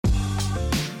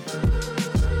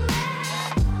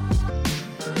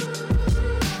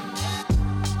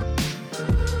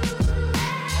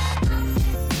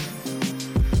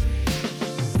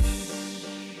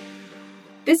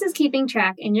This is Keeping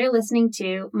Track, and you're listening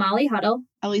to Molly Huddle,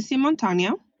 Alicia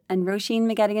Montano, and Roisin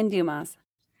McGettigan-Dumas.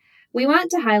 We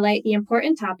want to highlight the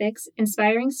important topics,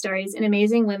 inspiring stories, and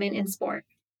amazing women in sport.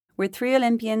 We're 3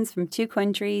 Olympians from 2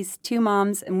 countries, 2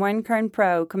 moms, and 1 current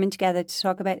pro coming together to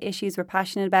talk about issues we're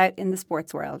passionate about in the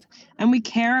sports world. And we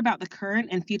care about the current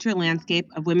and future landscape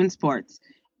of women's sports.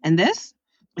 And this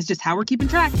is just how we're keeping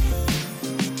track.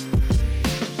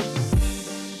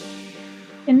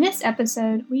 In this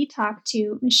episode, we talk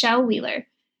to Michelle Wheeler.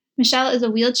 Michelle is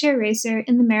a wheelchair racer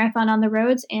in the marathon on the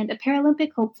roads and a Paralympic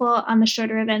hopeful on the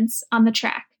shorter events on the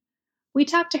track. We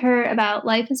talked to her about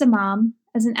life as a mom,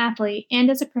 as an athlete, and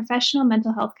as a professional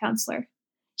mental health counselor.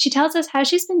 She tells us how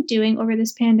she's been doing over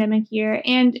this pandemic year,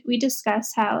 and we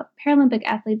discuss how Paralympic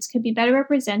athletes could be better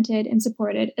represented and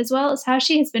supported, as well as how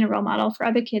she has been a role model for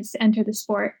other kids to enter the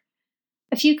sport.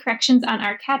 A few corrections on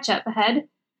our catch-up ahead.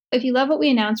 If you love what we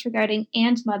announced regarding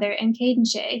And Mother and Caden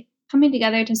Shea coming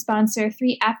together to sponsor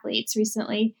 3 athletes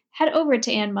recently, head over to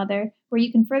And Mother, where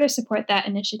you can further support that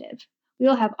initiative. We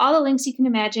will have all the links you can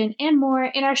imagine and more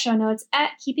in our show notes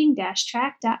at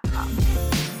keeping-track.com.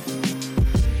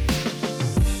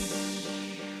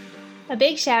 A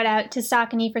big shout out to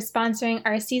Saucony for sponsoring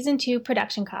our Season 2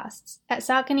 production costs. At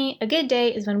Saucony, a good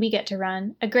day is when we get to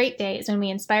run. A great day is when we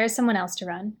inspire someone else to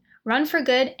run. Run for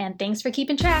good, and thanks for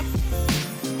keeping track.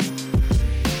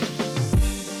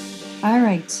 All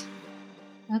right.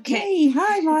 Okay. Hey,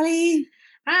 hi, Molly.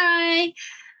 Hi.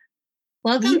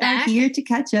 Welcome back. We are here to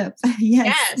catch up.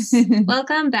 Yes.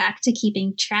 Welcome back to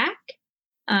Keeping Track.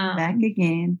 Back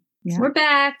again. Yeah. We're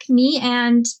back. Me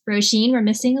and Roisin. We're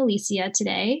missing Alicia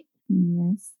today.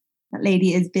 Yes. That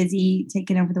lady is busy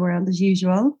taking over the world as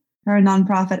usual. Her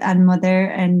nonprofit And Mother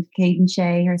and Caden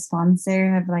Shea, her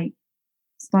sponsor, have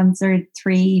sponsored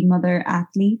 3 mother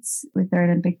athletes with their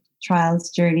Olympic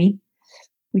trials journey,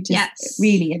 which is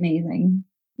really amazing.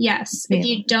 Yes. If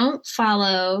you don't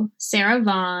follow Sarah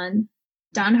Vaughn,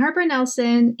 Dawn Harper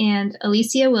Nelson, and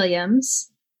Alicia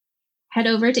Williams, head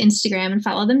over to Instagram and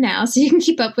follow them now so you can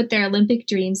keep up with their Olympic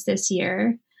dreams this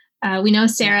year. We know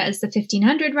Sarah is the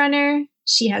 1500 runner.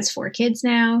 She has 4 kids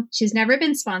now. She's never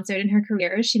been sponsored in her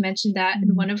career. She mentioned that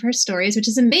in one of her stories, which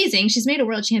is amazing. She's made a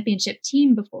world championship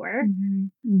team before.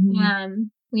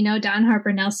 We know Dawn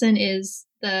Harper Nelson is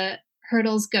the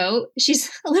hurdles GOAT. She's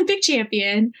Olympic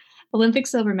champion, Olympic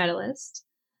silver medalist.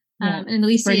 And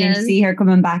Alicia, brilliant to see her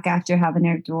coming back after having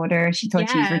her daughter. She thought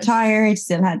she was retired,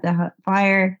 still had the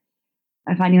fire.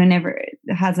 If anyone ever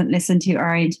hasn't listened to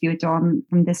our interview with Dawn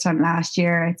from this time last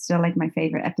year, it's still my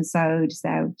favorite episode.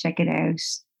 So check it out.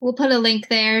 We'll put a link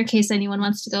there in case anyone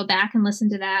wants to go back and listen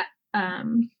to that.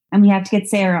 And we have to get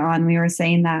Sarah on. We were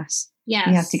saying that. Yes.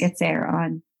 We have to get Sarah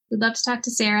on. We'd love to talk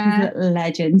to Sarah. She's a little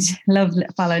legend. Love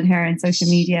following her on social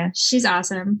media. She's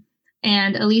awesome.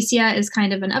 And Alicia is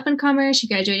kind of an up-and-comer. She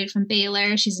graduated from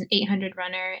Baylor. She's an 800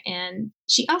 runner. And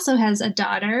she also has a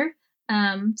daughter.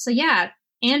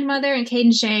 And Mother and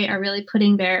Caden Shea are really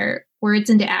putting their words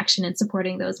into action and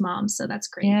supporting those moms. So that's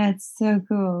great. Yeah, it's so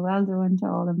cool. Well done to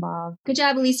all involved. Good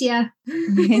job, Alicia.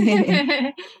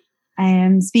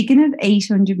 Speaking of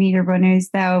 800 meter runners,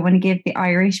 though, I want to give the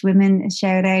Irish women a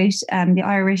shout out. The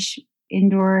Irish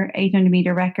indoor 800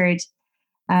 meter record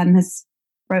has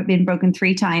been broken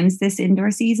 3 times this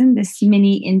indoor season. This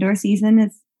mini indoor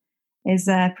season is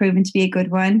proven to be a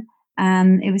good one.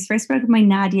 It was first broken by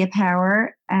Nadia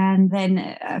Power, and then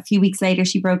a few weeks later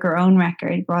she broke her own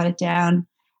record, brought it down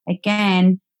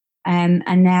again, and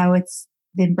now it's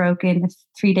been broken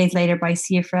 3 days later by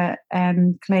Siofra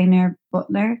Kleiner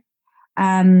Butler.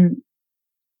 And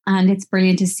it's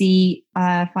brilliant to see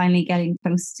finally getting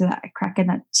close to that, cracking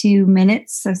that 2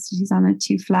 minutes. So she's on a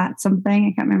 2 flat something.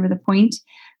 I can't remember the point.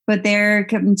 But they're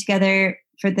coming together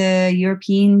for the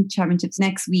European Championships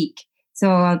next week.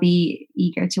 So I'll be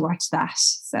eager to watch that.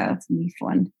 So it's going to be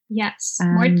fun. Yes.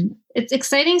 It's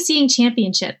exciting seeing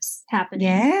championships happening.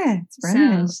 Yeah, it's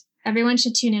brilliant. So everyone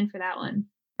should tune in for that one.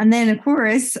 And then, of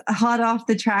course, hot off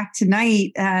the track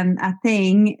tonight, a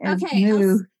thing. Okay.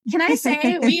 Can I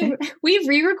say we've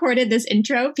re-recorded this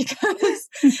intro because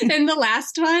in the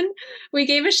last one, we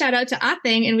gave a shout out to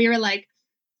Athing and we were like,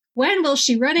 when will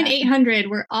she run an 800?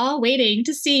 We're all waiting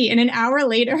to see. And an hour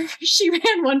later, she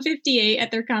ran 158 at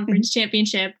their conference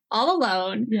championship all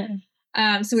alone.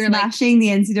 Yeah. So we were smashing the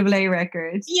NCAA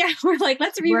record. Yeah, we're like,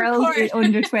 let's re-record. World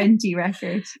under 20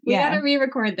 record. We got to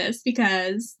re-record this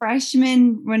because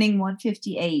freshman running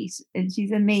 158, and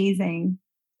she's amazing.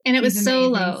 And it was so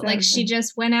low. She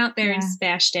just went out there and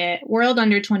smashed it. World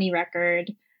under 20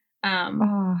 record.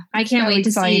 I can't wait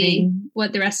to see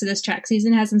what the rest of this track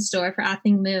season has in store for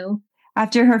Athing Mu.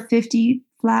 After her 50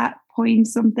 flat point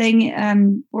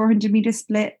something 400 meter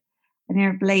split, and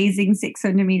her blazing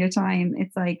 600 meter time.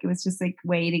 It's like it was just like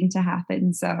waiting to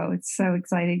happen. So it's so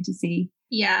exciting to see.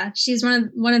 Yeah, she's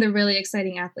one of the really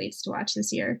exciting athletes to watch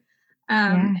this year.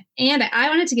 And I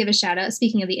wanted to give a shout out,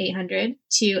 speaking of the 800,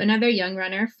 to another young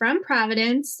runner from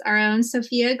Providence, our own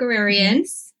Sophia Guerrerian,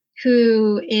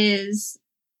 who is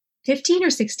 15 or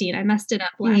 16. I messed it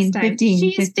up last time. 15,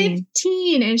 she's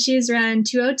 15 and she's run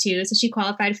 2:02. So she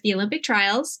qualified for the Olympic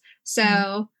trials.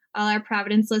 So all our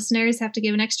Providence listeners have to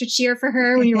give an extra cheer for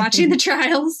her when you're watching the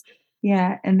trials.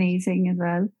 Yeah, amazing as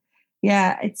well.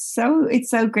 Yeah, it's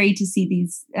so great to see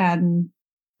these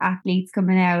athletes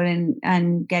coming out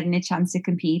and getting a chance to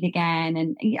compete again.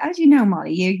 And as you know,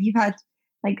 Molly, you've had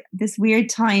like this weird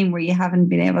time where you haven't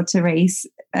been able to race,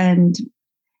 and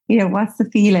you know, what's the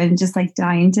feeling? Just like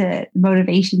dying to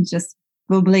motivation, just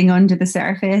bubbling under the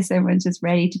surface. Everyone's just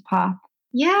ready to pop.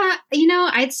 Yeah, you know,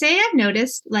 I'd say I've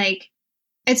noticed like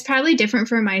it's probably different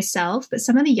for myself, but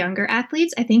some of the younger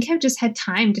athletes, I think, have just had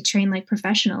time to train like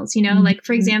professionals. You know, like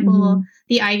for example,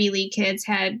 the Ivy League kids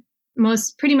had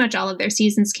pretty much all of their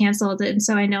seasons canceled, and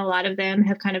so I know a lot of them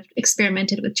have kind of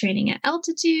experimented with training at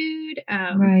altitude.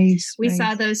 We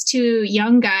saw those two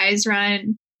young guys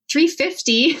run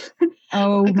 350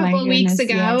 a couple of weeks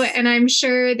ago, and I'm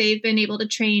sure they've been able to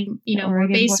train, you know, more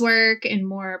base work and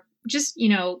more just, you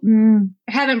know,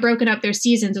 haven't broken up their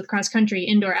seasons with cross country,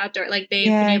 indoor, outdoor. Like they've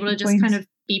been able to just kind of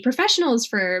be professionals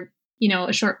for, you know,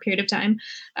 a short period of time.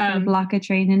 A block of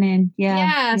training in.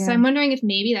 So I'm wondering if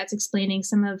maybe that's explaining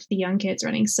some of the young kids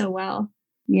running so well.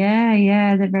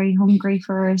 Yeah. They're very hungry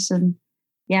for it. And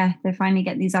yeah, they're finally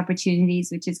getting these opportunities,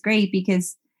 which is great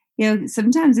because, you know,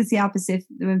 sometimes it's the opposite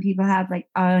when people have like,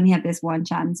 I only have this one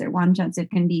chance,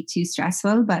 it can be too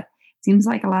stressful, but it seems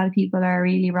like a lot of people are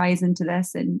really rising to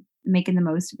this and making the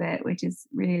most of it, which is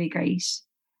really great.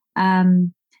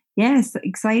 Yes,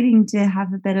 exciting to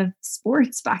have a bit of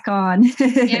sports back on.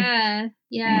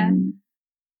 Yeah.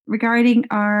 Regarding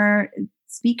our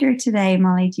speaker today,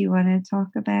 Molly, do you want to talk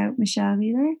about Michelle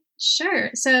Wheeler?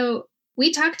 Sure. So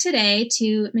we talked today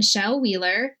to Michelle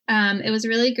Wheeler. It was a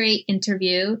really great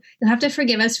interview. You'll have to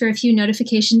forgive us for a few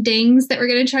notification dings that we're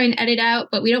going to try and edit out,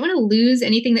 but we don't want to lose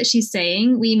anything that she's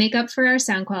saying. We make up for our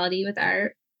sound quality with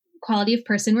our quality of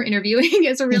person we're interviewing.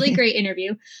 It's a really great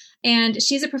interview. And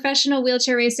she's a professional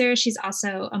wheelchair racer. She's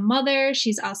also a mother.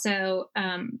 She's also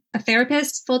a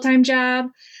therapist, full-time job.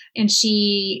 And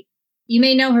you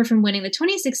may know her from winning the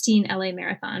 2016 LA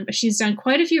Marathon, but she's done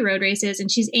quite a few road races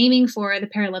and she's aiming for the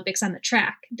Paralympics on the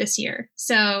track this year.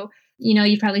 So, you know,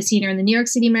 you've probably seen her in the New York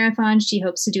City Marathon. She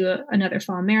hopes to do another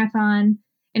fall marathon.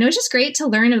 And it was just great to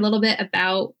learn a little bit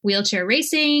about wheelchair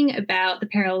racing, about the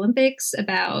Paralympics,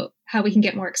 about how we can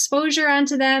get more exposure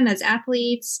onto them as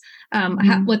athletes,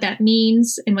 what that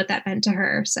means and what that meant to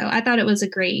her. So I thought it was a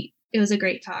great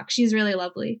talk. She's really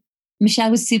lovely.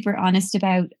 Michelle was super honest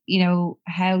about, you know,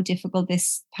 how difficult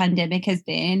this pandemic has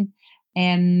been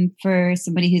for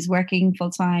somebody who's working full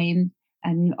time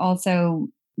and also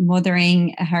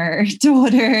mothering her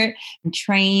daughter and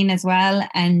train as well,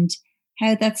 and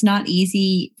how that's not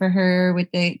easy for her with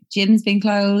the gyms being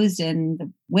closed and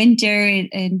the winter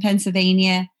in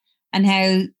Pennsylvania, and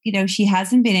how, you know, she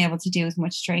hasn't been able to do as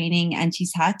much training and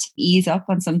she's had to ease up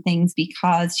on some things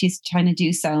because she's trying to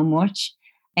do so much.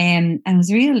 And it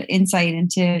was a real insight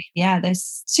into,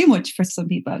 there's too much for some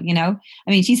people, you know.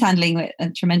 I mean, she's handling with a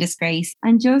tremendous grace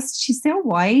and just, she's so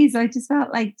wise. I just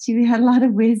felt like she had a lot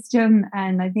of wisdom,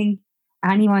 and I think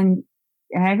everyone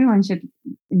should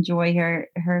enjoy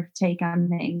her take on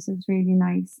things. It was really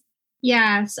nice.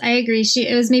 Yes, I agree.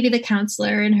 It was maybe the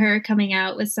counselor in her coming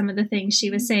out with some of the things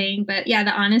she was saying, but yeah,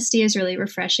 the honesty is really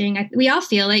refreshing. We all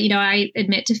feel it. You know, I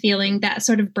admit to feeling that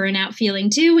sort of burnout feeling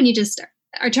too, when you just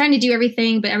are trying to do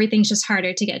everything, but everything's just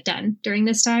harder to get done during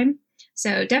this time.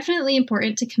 So definitely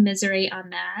important to commiserate on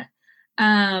that.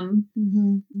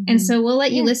 And so we'll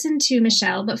let you listen to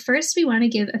Michelle, but first we want to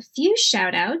give a few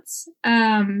shout outs.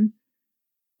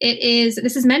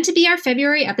 This is meant to be our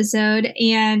February episode,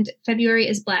 and February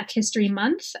is Black History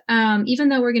Month. Even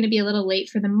though we're going to be a little late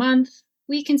for the month,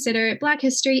 we consider it Black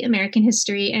history, American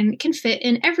history, and can fit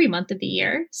in every month of the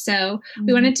year. So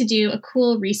we wanted to do a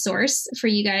cool resource for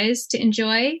you guys to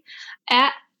enjoy.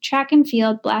 At Track and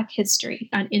Field Black History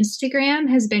on Instagram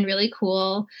has been really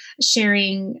cool,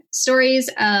 sharing stories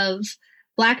of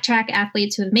Black track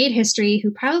athletes who have made history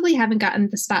who probably haven't gotten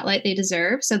the spotlight they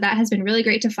deserve. So that has been really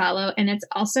great to follow. And it's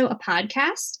also a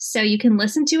podcast, so you can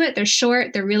listen to it. They're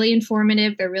short, they're really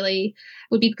informative.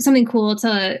 Would be something cool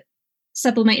to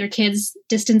supplement your kids'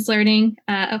 distance learning,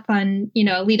 a fun, you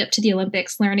know, lead up to the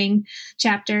Olympics learning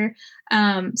chapter.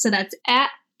 So that's at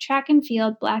Track and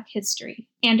Field Black History,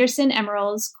 Anderson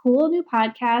Emerald's cool new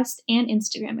podcast and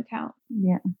Instagram account.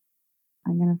 Yeah.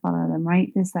 I'm going to follow them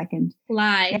right this second.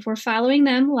 Live. Yeah. We're following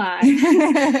them live.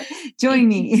 Join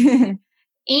me.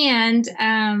 And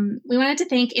we wanted to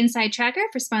thank Inside Tracker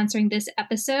for sponsoring this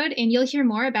episode. And you'll hear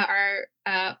more about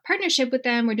our partnership with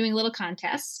them. We're doing a little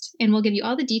contest, and we'll give you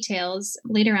all the details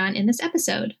later on in this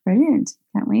episode. Brilliant.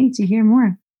 Can't wait to hear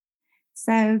more.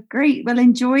 So great. Well,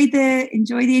 enjoy the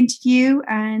interview,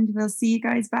 and we'll see you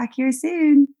guys back here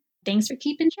soon. Thanks for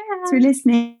keeping track. Thanks for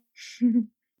listening.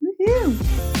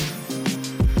 Woohoo.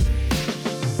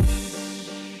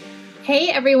 Hey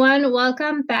everyone,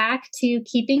 welcome back to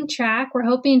Keeping Track. We're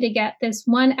hoping to get this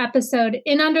one episode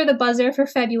in under the buzzer for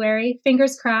February,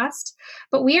 fingers crossed.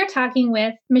 But we are talking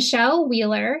with Michelle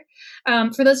Wheeler.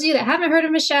 For those of you that haven't heard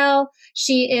of Michelle,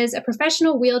 she is a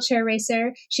professional wheelchair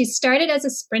racer. She started as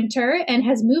a sprinter and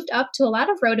has moved up to a lot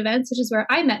of road events, which is where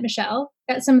I met Michelle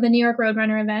at some of the New York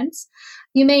Roadrunner events.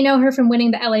 You may know her from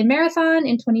winning the LA Marathon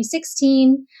in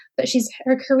 2016, but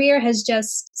her career has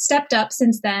just stepped up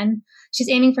since then. She's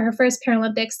aiming for her first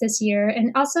Paralympics this year,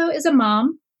 and also is a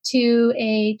mom to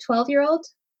a 12-year-old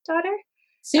daughter.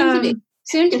 Soon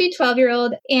to be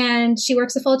 12-year-old, and she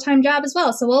works a full-time job as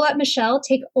well. So we'll let Michelle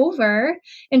take over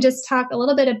and just talk a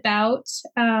little bit about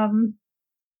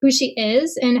who she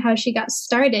is and how she got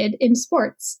started in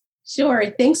sports. Sure.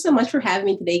 Thanks so much for having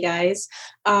me today, guys.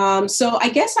 So I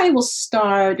guess I will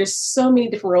start. There's so many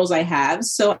different roles I have.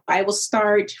 So I will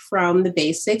start from the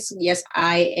basics. Yes,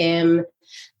 I am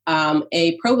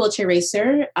a pro wheelchair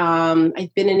racer.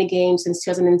 I've been in the game since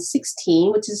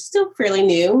 2016, which is still fairly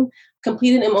new.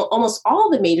 Completed almost all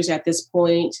the majors at this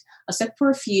point, except for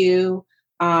a few.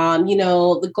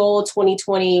 The goal of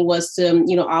 2020 was to,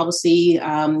 obviously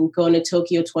go into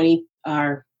Tokyo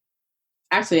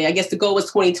Actually, I guess the goal was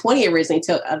 2020 originally,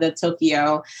 the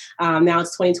Tokyo. Now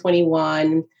it's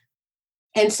 2021.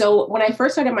 And so when I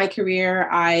first started my career,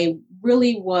 I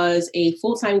really was a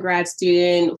full-time grad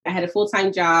student. I had a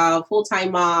full-time job,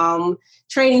 full-time mom,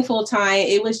 training full-time.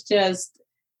 It was just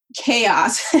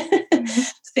chaos, to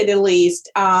say the least.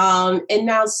 And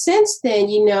now since then,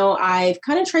 I've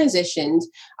kind of transitioned.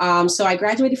 So I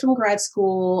graduated from grad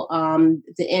school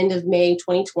at the end of May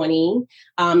 2020.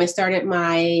 I started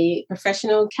my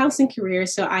professional counseling career.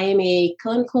 So I am a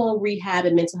clinical rehab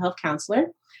and mental health counselor.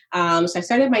 So I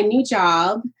started my new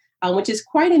job, which is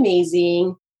quite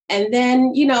amazing. And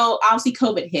then, obviously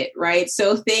COVID hit, right?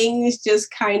 So things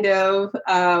just kind of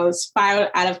spiraled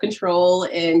out of control,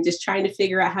 and just trying to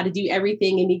figure out how to do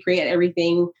everything and be great at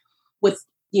everything with,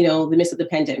 the midst of the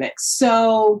pandemic.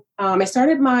 So I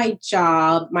started my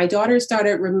job. My daughter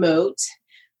started remote.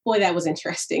 Boy, that was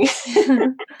interesting.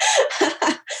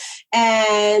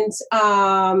 And,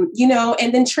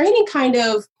 and then training kind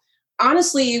of,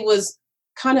 honestly, was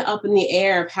kind of up in the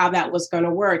air of how that was going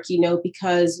to work,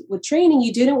 because with training,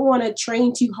 you didn't want to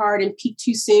train too hard and peak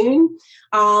too soon.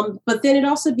 But then it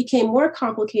also became more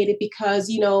complicated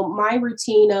because, my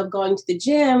routine of going to the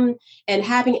gym and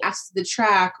having access to the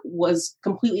track was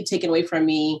completely taken away from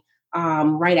me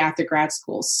right after grad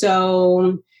school.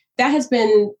 So that has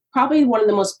been probably one of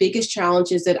the most biggest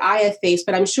challenges that I have faced,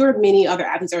 but I'm sure many other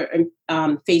athletes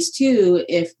are faced too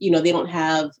if, they don't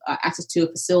have access to a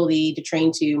facility to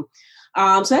train to.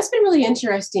 So that's been really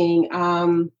interesting.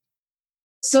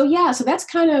 So that's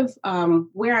kind of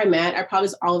where I'm at. I probably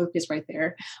was all over the place right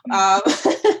there. Wow,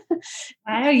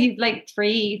 you've like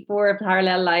 3-4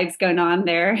 parallel lives going on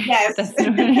there. Yes.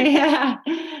 Yeah.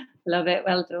 Love it.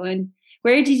 Well done.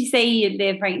 Where did you say you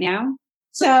live right now?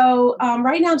 So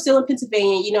right now I'm still in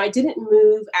Pennsylvania. I didn't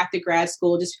move after grad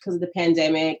school just because of the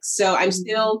pandemic. So I'm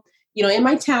still, in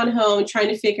my townhome trying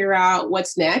to figure out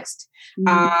what's next.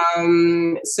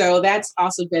 So that's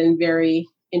also been very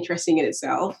interesting in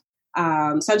itself. So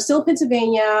I'm still in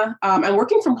Pennsylvania. I'm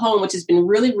working from home, which has been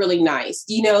really, really nice.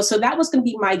 So that was going to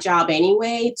be my job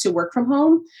anyway, to work from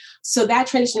home. So that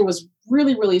transition was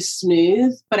really, really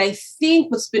smooth. But I think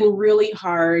what's been really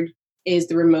hard is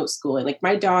the remote schooling. Like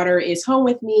my daughter is home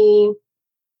with me,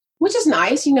 which is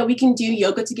nice. We can do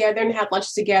yoga together and have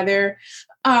lunch together.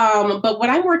 But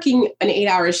when I'm working an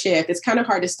 8-hour shift, it's kind of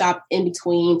hard to stop in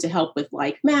between to help with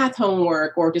like math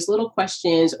homework or just little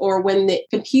questions, or when the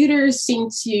computers seem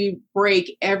to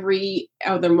break every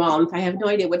other month. I have no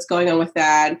idea what's going on with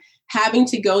that. Having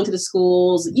to go into the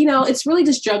schools, it's really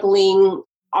just juggling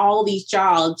all these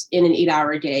jobs in an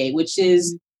 8-hour day, which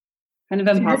is kind of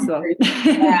impossible.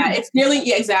 Yeah, it's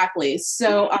nearly, exactly.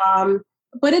 So,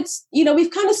 but it's,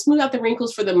 we've kind of smoothed out the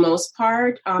wrinkles for the most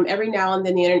part. Every now and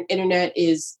then the internet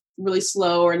is really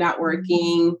slow or not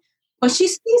working. but she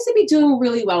seems to be doing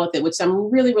really well with it, which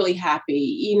I'm really, really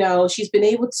happy. You know, she's been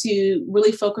able to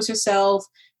really focus herself.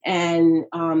 And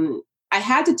I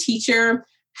had to teach her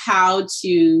how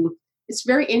to, it's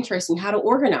very interesting, how to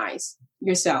organize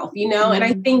yourself, you know? And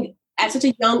I think at such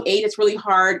a young age, it's really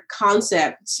hard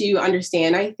concept to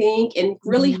understand, I think, and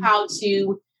really how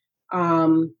to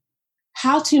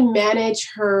manage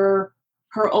her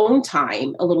own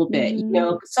time a little bit. You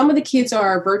know, some of the kids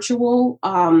are virtual,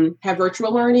 have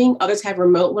virtual learning, others have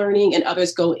remote learning, and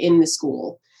others go in the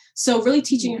school. So really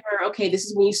teaching her, okay, this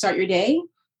is when you start your day.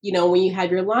 You know, when you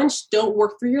have your lunch, don't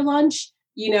work through your lunch,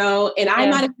 you know, and I'm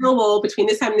not available between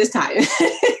this time and this time.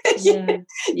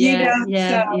 Yeah.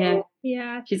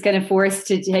 She's kind of forced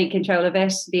to take control of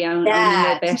it, be on a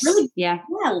little bit. Really,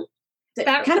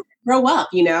 that kind of grow up,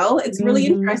 you know, it's really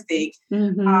interesting.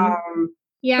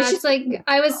 Yeah, it's like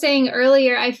I was saying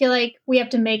earlier, I feel like we have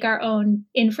to make our own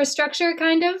infrastructure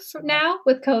kind of now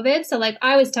with COVID. So like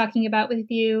I was talking about with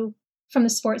you from the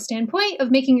sports standpoint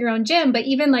of making your own gym, but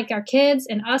even like our kids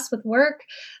and us with work,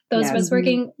 those of us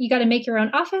working, you got to make your own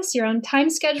office, your own time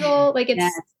schedule. Like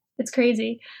it's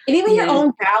crazy. And even your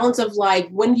own balance of like,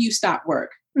 when do you stop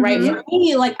work? Right. For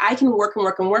me, like I can work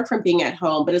from being at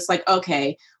home, but it's like,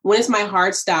 okay, when is my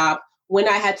hard stop? When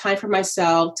I had time for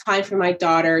myself, time for my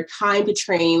daughter, time to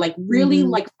train, like really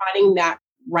like finding that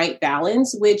right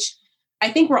balance, which I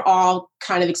think we're all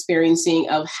kind of experiencing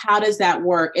of how does that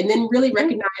work? And then really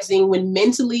recognizing when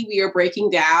mentally we are breaking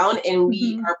down and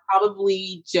we are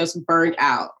probably just burnt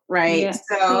out, right? Yeah.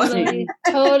 So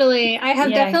Totally. I have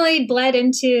definitely bled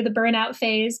into the burnout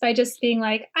phase by just being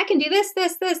like, I can do this. And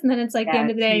then it's like the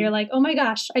end of the day, you're like, oh my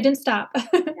gosh, I didn't stop.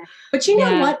 But you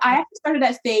know what? I actually started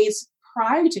that phase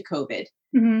prior to COVID.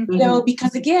 You know,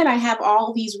 because again, I have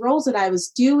all these roles that I was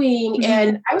doing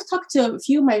and I was talking to a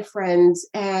few of my friends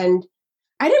and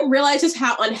I didn't realize just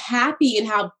how unhappy and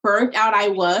how burnt out I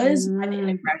was by the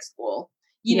end of grad school.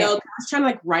 You know, I was trying to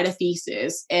like write a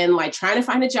thesis and like trying to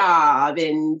find a job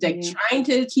and like trying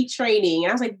to keep training.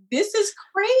 And I was like, this is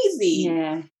crazy.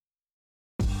 Yeah.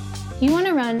 You want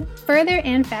to run further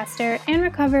and faster and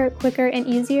recover quicker and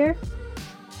easier?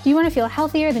 Do you want to feel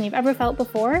healthier than you've ever felt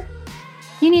before?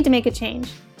 You need to make a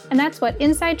change. And that's what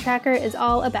Inside Tracker is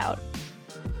all about.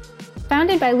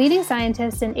 Founded by leading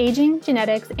scientists in aging,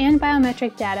 genetics, and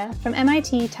biometric data from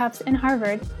MIT, Tufts, and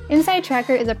Harvard, Inside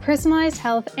Tracker is a personalized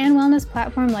health and wellness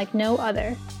platform like no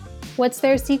other. What's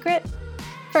their secret?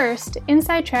 First,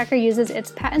 Inside Tracker uses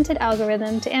its patented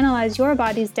algorithm to analyze your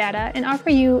body's data and offer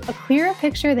you a clearer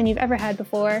picture than you've ever had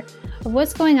before of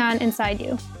what's going on inside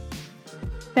you.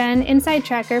 Then, Inside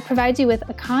Tracker provides you with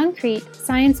a concrete,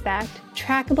 science-backed,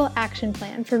 trackable action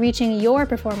plan for reaching your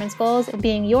performance goals and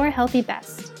being your healthy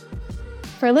best.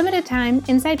 For a limited time,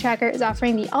 Inside Tracker is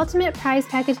offering the ultimate prize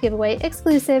package giveaway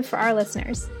exclusive for our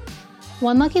listeners.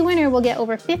 One lucky winner will get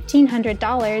over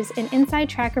 $1,500 in Inside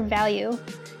Tracker value.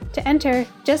 To enter,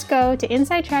 just go to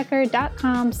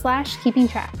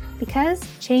insidetracker.com/keepingtrack because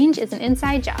change is an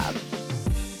inside job.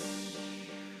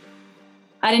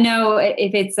 I don't know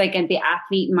if it's like the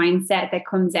athlete mindset that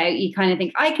comes out. You kind of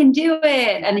think, I can do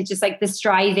it. And it's just like the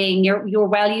striving, you're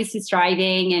well used to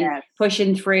striving and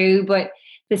pushing through, but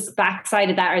this backside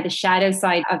of that or the shadow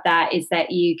side of that is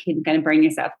that you can kind of burn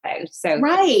yourself out. So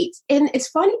right. And it's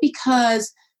funny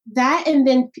because that, and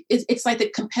then it's like the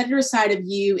competitor side of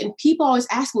you, and people always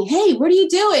ask me, hey, what are you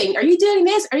doing? Are you doing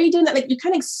this? Are you doing that? Like you're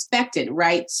kind of expected,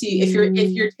 right? To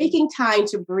if you're taking time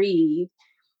to breathe,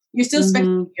 you're still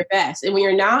expecting your best. And when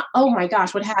you're not, oh my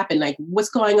gosh, what happened? Like what's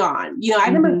going on? You know, I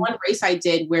remember one race I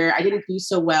did where I didn't do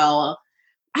so well.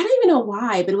 I don't even know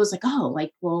why, but it was like, oh,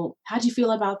 like, well, how'd you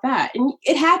feel about that? And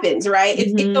it happens, right?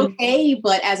 It's okay.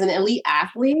 But as an elite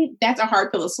athlete, that's a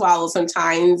hard pill to swallow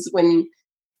sometimes when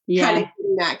kind of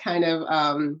getting that kind of,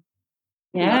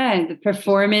 the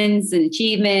performance and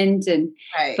achievement. And,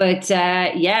 but it's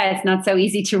not so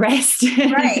easy to rest.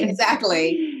 Right,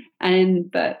 exactly.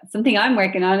 But something I'm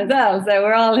working on as well. So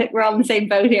we're all in the same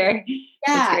boat here.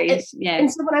 Yeah.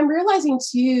 And so what I'm realizing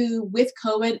too with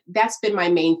COVID, that's been my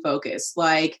main focus.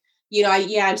 Like, you know,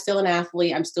 I'm still an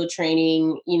athlete. I'm still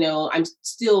training, you know, I'm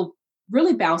still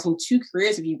really balancing two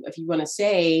careers if you want to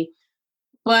say,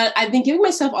 but I've been giving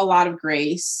myself a lot of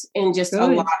grace and just a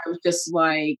lot of just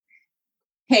like,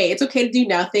 hey, it's okay to do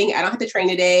nothing. I don't have to train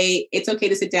today. It's okay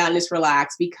to sit down and just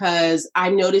relax because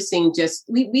I'm noticing just,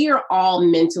 we are all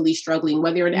mentally struggling,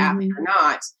 whether you're an athlete or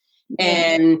not.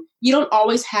 And you don't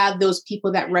always have those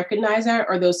people that recognize that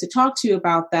or those to talk to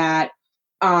about that.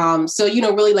 So, you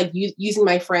know, really like using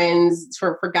my friends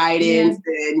for guidance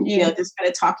and, you know, just kind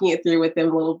of talking it through with them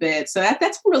a little bit. So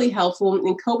that's really helpful.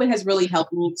 And COVID has really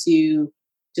helped me to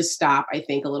just stop, I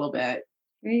think, a little bit.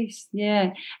 Great.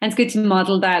 Yeah. And it's good to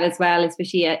model that as well,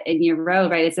 especially in your role,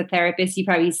 right? As a therapist, you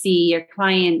probably see your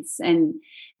clients and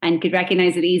could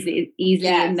recognize it easily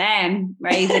in them,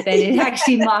 right? But then it's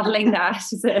actually modeling that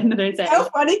is another thing. It's so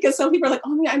funny because some people are like,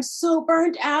 oh man, I'm so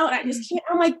burnt out. I just can't.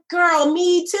 I'm like, girl,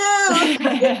 me too.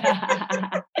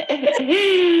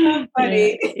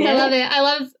 Funny. I love it. I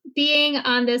love being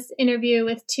on this interview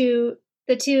with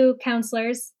the two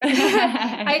counselors.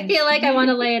 I feel like I want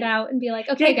to lay it out and be like,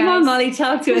 okay, guys. Come on, Molly,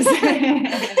 talk to us.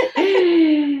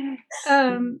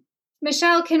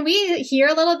 Michelle, can we hear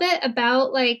a little bit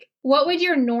about like, what would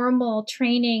your normal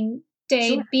training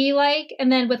day be like?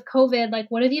 And then with COVID, like,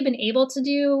 what have you been able to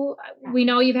do? We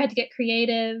know you've had to get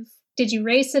creative. Did you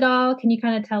race at all? Can you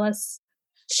kind of tell us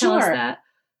that?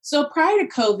 So prior to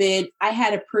COVID, I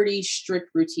had a pretty strict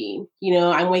routine. You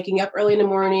know, I'm waking up early in the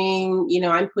morning. You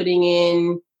know, I'm putting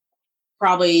in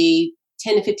probably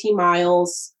 10 to 15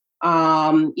 miles,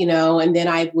 you know, and then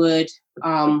I would,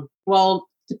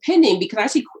 depending, because I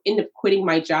actually ended up quitting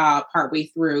my job partway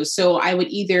through. So I would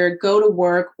either go to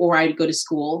work or I'd go to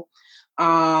school.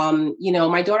 You know,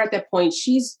 my daughter at that point,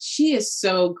 she is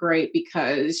so great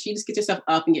because she just gets herself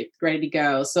up and get ready to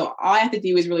go. So all I have to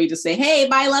do is really just say, hey,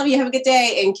 bye, love you, have a good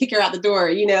day, and kick her out the door,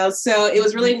 you know? So it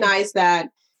was really nice that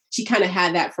she kind of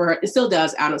had that for her. It still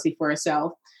does, honestly, for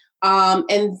herself.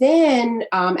 And then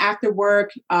after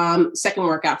work, second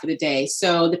workout for the day.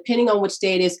 So depending on which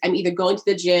day it is, I'm either going to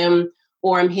the gym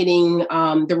or I'm hitting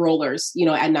the rollers, you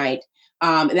know, at night.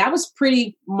 And that was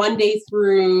pretty Monday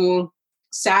through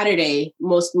Saturday,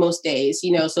 most days,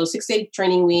 you know, so 6-day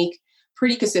training week,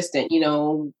 pretty consistent, you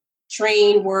know,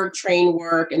 train,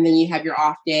 work, and then you have your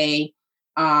off day.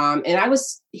 And I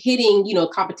was hitting, you know,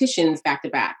 competitions back to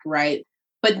back, right?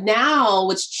 But now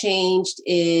what's changed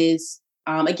is,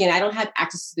 again, I don't have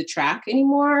access to the track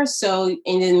anymore. So,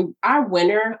 and in our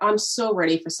winter, I'm so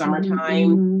ready for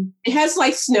summertime. Mm-hmm. It has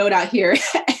like snowed out here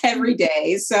every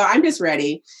day. So I'm just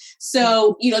ready.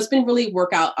 So, you know, it's been really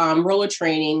workout, roller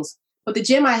trainings, but the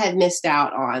gym I had missed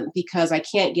out on because I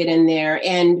can't get in there.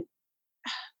 And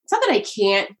it's not that I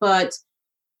can't, but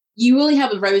you really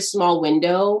have a very small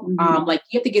window. Mm-hmm. Like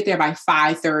you have to get there by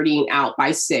 5:30 and out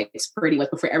by 6 pretty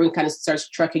much before everyone kind of starts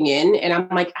trucking in. And I'm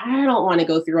like, I don't want to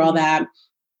go through all that.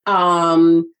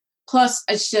 Plus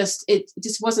it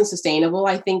just wasn't sustainable.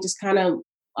 I think just kind of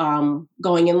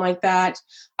going in like that.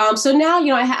 So now, you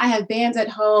know, I have bands at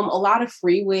home, a lot of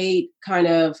free weight kind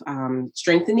of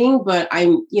strengthening, but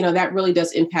you know, that really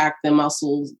does impact the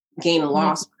muscles gain and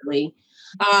loss really.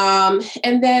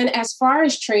 And then as far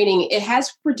as training, it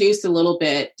has reduced a little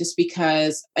bit just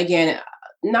because, again,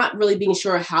 not really being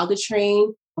sure how to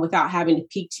train without having to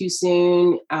peak too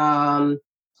soon.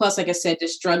 Plus, like I said,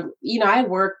 just you know, I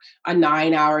work a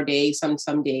 9-hour day,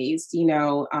 some days, you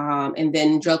know, and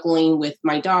then juggling with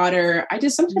my daughter.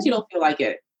 Sometimes you don't feel like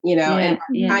it, you know, and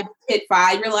I hit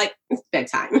 5, you're like, it's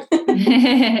bedtime.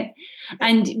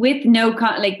 And with no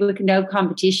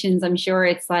competitions, I'm sure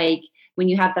it's like, when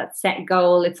you have that set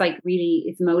goal, it's like really,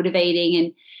 it's motivating.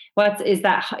 And are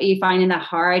you finding that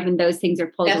hard when those things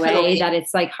are pulled away, that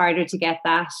it's like harder to get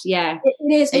that? Yeah,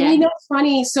 it is. And you know, it's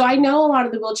funny. So I know a lot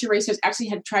of the wheelchair racers actually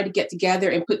had tried to get together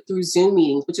and put through Zoom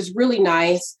meetings, which is really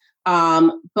nice.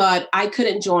 But I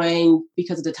couldn't join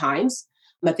because of the times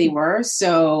that they were.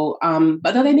 So,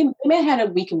 but they may have had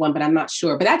a weekend one, but I'm not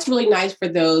sure. But that's really nice for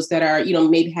those that are, you know,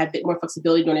 maybe have a bit more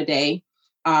flexibility during the day.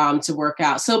 To work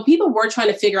out. So people were trying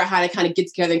to figure out how to kind of get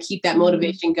together and keep that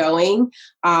motivation going,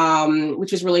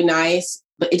 which was really nice,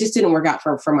 but it just didn't work out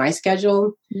for my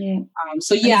schedule. Yeah. I'm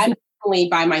definitely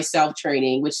by myself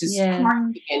training, which is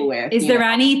hard to begin with. Is there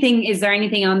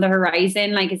anything on the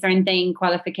horizon? Like, is there anything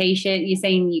qualification? You're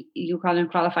saying you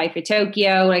qualify for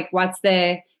Tokyo. Like what's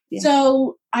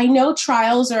So I know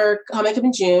trials are coming up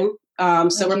in June.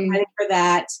 So we're planning for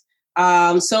that.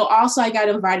 So also I got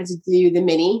invited to do the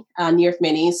mini, New York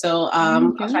mini. So,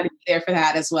 I'll try to be there for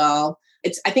that as well.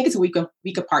 I think it's a week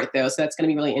apart though. So that's going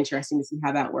to be really interesting to see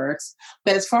how that works.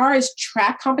 But as far as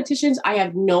track competitions, I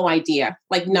have no idea,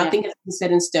 like nothing has been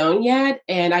set in stone yet.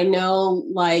 And I know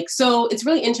so it's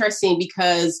really interesting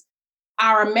because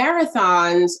our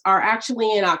marathons are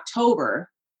actually in October,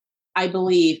 I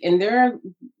believe. And they're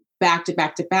back to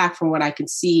back from what I can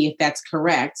see, if that's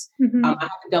correct. Mm-hmm. I have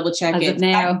to double check it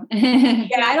now.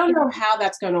 I don't know how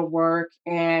that's going to work.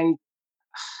 And,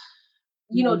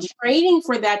 you know, training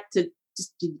for that to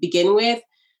begin with,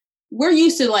 we're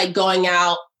used to like going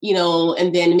out, you know,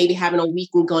 and then maybe having a week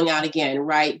and going out again.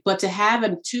 Right. But to have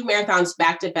 2 marathons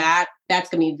back to back, that's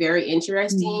going to be very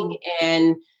interesting. Mm-hmm.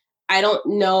 And I don't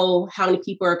know how many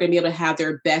people are going to be able to have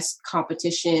their best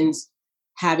competitions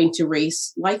having to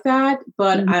race like that,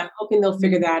 but I'm hoping they'll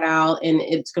figure that out and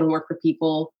it's going to work for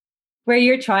people. Were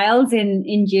your trials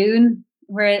in June?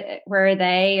 Where are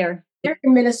they? Or they're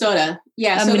in Minnesota.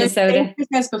 Yeah, so Minnesota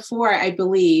as before, I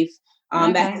believe.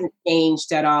 That hasn't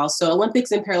changed at all. So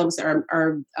Olympics and Paralympics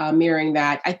are mirroring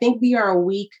that. I think we are a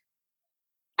week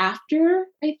after.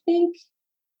 I think.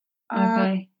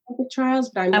 The trials,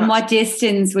 but I'm and what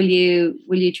distance will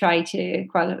you try to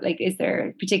qualify? Like, is there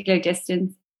a particular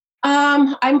distance?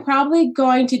 I'm probably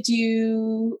going to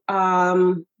do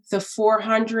the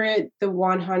 400, the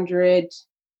 100,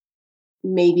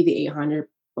 maybe the 800,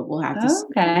 but we'll have to see.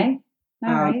 Okay.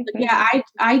 All right. Yeah,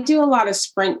 I do a lot of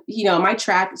sprint, my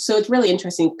track. So it's really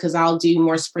interesting because I'll do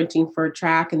more sprinting for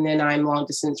track and then I'm long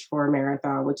distance for a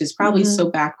marathon, which is probably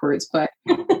so backwards, but.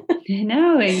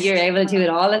 No, and you're able to do it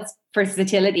all. It's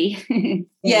versatility.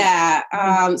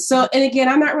 Yeah. So, and again,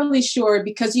 I'm not really sure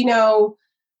because,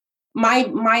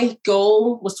 my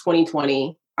goal was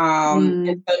 2020.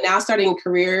 And so now starting a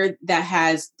career that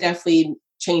has definitely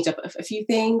changed up a few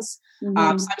things. So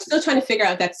I'm still trying to figure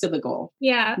out if that's still the goal.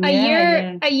 Yeah.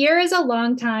 A year is a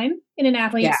long time in an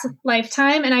athlete's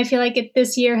lifetime. And I feel like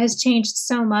this year has changed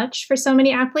so much for so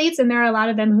many athletes. And there are a lot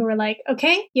of them who are like,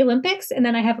 okay, the Olympics. And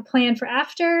then I have a plan for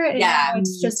after. And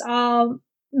it's just all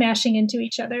mashing into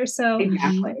each other. So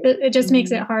it just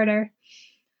makes it harder.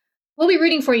 We'll be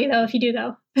rooting for you though, if you do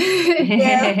go.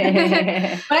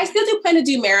 Yeah. But I still do plan to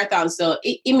do marathons. So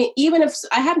even if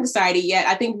I haven't decided yet,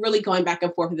 I think really going back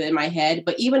and forth with it in my head,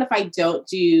 but even if I don't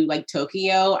do like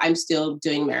Tokyo, I'm still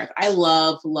doing marathon. I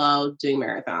love doing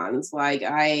marathons. Like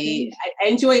I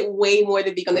enjoy it way more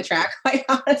than being on the track, quite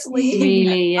honestly.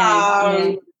 Really?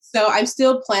 Yeah. So I'm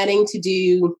still planning to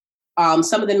do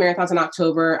some of the marathons in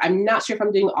October. I'm not sure if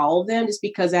I'm doing all of them just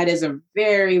because that is a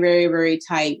very, very, very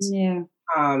tight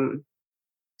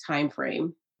time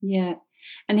frame. Yeah.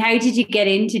 And how did you get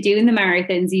into doing the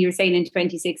marathons? You were saying in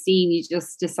 2016, you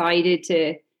just decided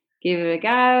to give it a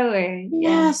go?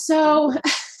 Or so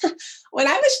when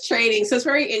I was training, so it's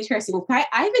very interesting.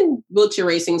 I've been wheelchair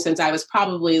racing since I was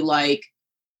probably like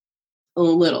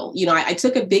little. I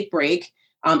took a big break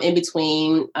in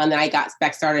between, and then I got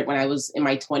back started when I was in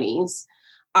my 20s.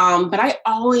 But I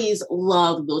always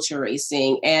loved wheelchair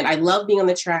racing, and I love being on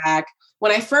the track.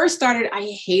 When I first started,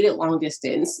 I hated long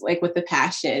distance, like with the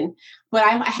passion. But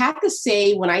I have to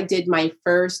say, when I did my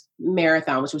first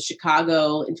marathon, which was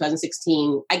Chicago in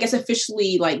 2016, I guess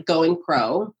officially like going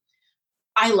pro,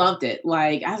 I loved it.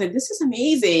 Like, I was like, this is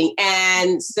amazing.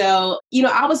 And so,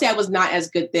 obviously I was not as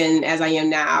good then as I am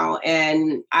now.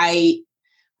 And I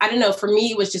don't know, for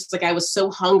me, it was just like, I was so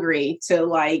hungry to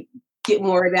like get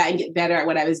more of that and get better at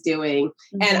what I was doing.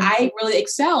 And I really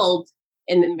excelled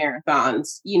in the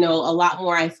marathons, a lot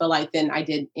more, I feel like, than I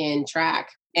did in track.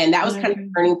 And that was kind of a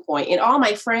turning point. And all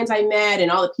my friends I met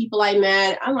and all the people I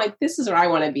met, I'm like, this is where I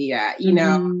want to be at,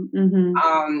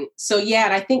 So yeah,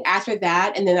 and I think after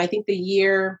that, and then I think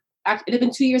it had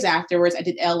been 2 years afterwards, I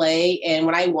did LA. And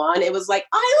when I won, it was like,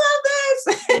 I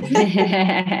love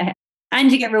this. And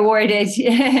you get rewarded.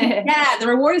 Yeah, the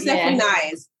reward is definitely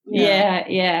nice.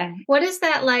 Yeah. What is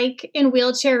that like in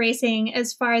wheelchair racing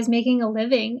as far as making a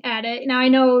living at it? Now, I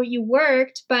know you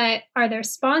worked, but are there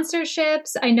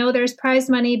sponsorships? I know there's prize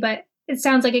money, but it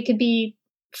sounds like it could be,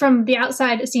 from the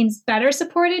outside, it seems better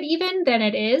supported even than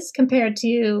it is compared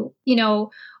to,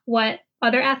 what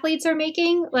other athletes are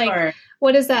making. Like,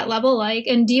 What is that level like?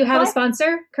 And do you have a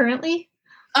sponsor currently?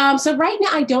 So right now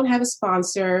I don't have a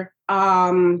sponsor.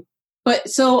 But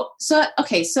so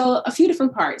a few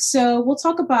different parts. So we'll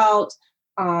talk about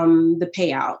the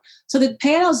payout. So the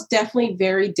payout is definitely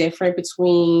very different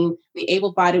between the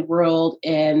able-bodied world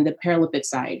and the Paralympic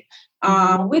side,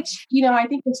 which, I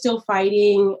think we're still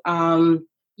fighting.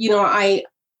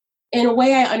 In a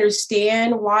way, I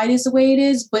understand why it is the way it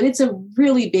is, but it's a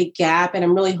really big gap. And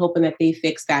I'm really hoping that they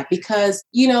fix that because,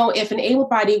 if an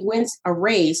able-bodied wins a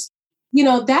race,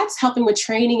 that's helping with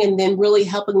training and then really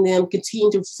helping them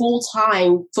continue to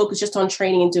full-time focus just on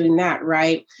training and doing that,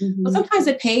 right? But sometimes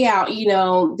the payout,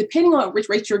 depending on which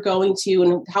race you're going to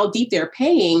and how deep they're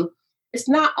paying, it's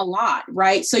not a lot,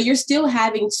 right? So you're still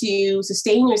having to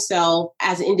sustain yourself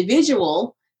as an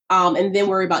individual and then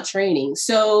worry about training.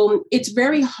 So it's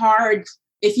very hard.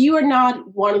 If you are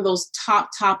not one of those top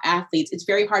athletes, it's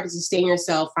very hard to sustain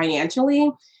yourself financially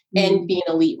and be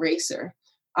an elite racer.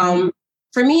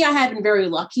 For me, I have been very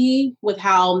lucky with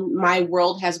how my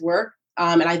world has worked.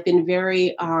 And I've been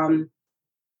very, all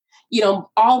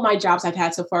my jobs I've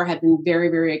had so far have been very,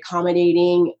 very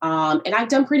accommodating. And I've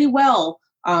done pretty well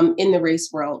in the race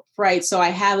world, right? So I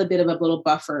have a bit of a little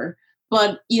buffer.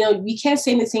 But, we can't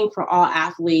say the same for all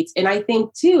athletes. And I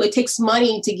think, too, it takes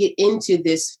money to get into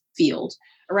this field,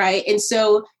 right? And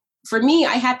so for me,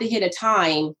 I have to hit a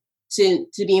time to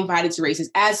be invited to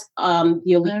races, as the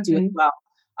elite do as well.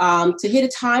 To hit a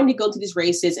time to go to these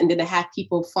races and then to have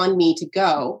people fund me to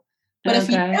go. But if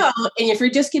you don't, and if you're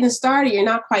just getting started, you're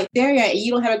not quite there yet, and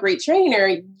you don't have a great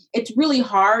trainer, it's really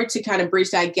hard to kind of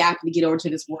bridge that gap to get over to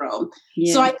this world.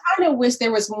 Yeah. So I kind of wish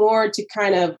there was more to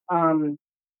kind of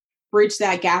bridge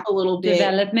that gap a little bit.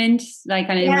 Development, like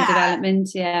kind of development,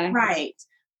 yeah. Right.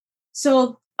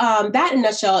 So that in a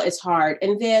nutshell is hard.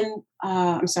 And then,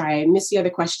 I'm sorry, I missed the other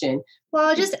question.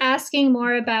 Well, just asking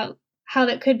more about how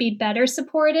that could be better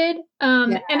supported.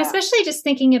 And especially just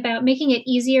thinking about making it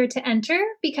easier to enter,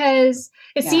 because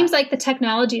it seems like the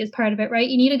technology is part of it, right?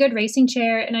 You need a good racing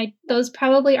chair, and those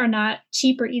probably are not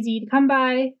cheap or easy to come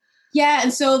by. Yeah,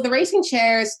 and so the racing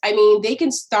chairs, I mean, they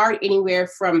can start anywhere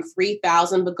from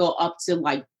 $3,000 but go up to,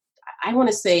 like, I want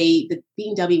to say the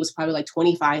BMW was probably like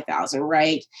 $25,000,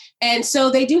 right? And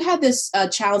so they do have this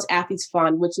Challenge Athletes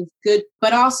Fund, which is good,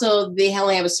 but also they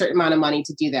only have a certain amount of money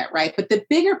to do that, right? But the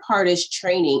bigger part is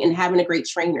training and having a great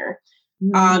trainer.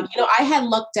 Mm-hmm. I had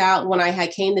lucked out when I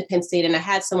came to Penn State, and I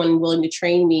had someone willing to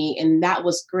train me, and that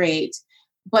was great.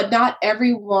 But not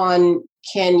everyone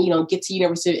can, get to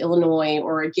University of Illinois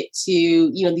or get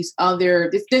to, these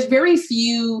other. There's very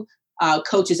few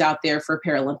coaches out there for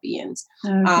Paralympians.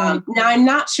 Okay. Now, I'm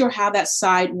not sure how that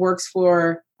side works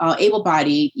for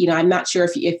able-bodied. I'm not sure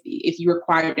if you're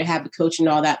required to have a coach and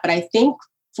all that. But I think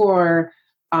for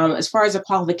as far as a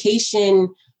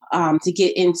qualification to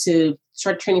get into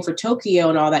start training for Tokyo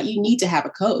and all that, you need to have a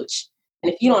coach.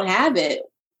 And if you don't have it,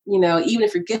 even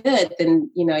if you're good, then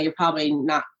you're probably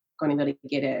not going to be able to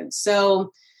get in.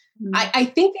 So I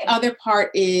think the other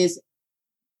part is,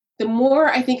 the more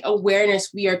I think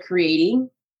awareness we are creating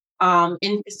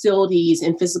in facilities,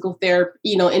 in physical therapy,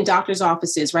 in doctors'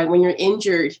 offices, right? When you're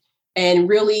injured, and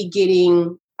really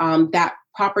getting that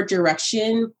proper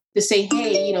direction to say,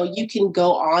 hey, you can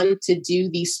go on to do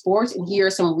these sports, and here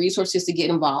are some resources to get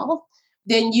involved,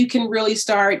 then you can really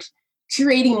start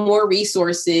creating more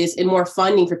resources and more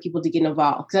funding for people to get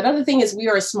involved. Because another thing is, we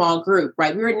are a small group,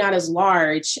 right? We are not as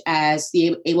large as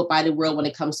the able-bodied world when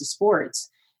it comes to sports.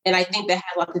 And I think that has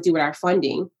a lot to do with our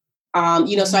funding.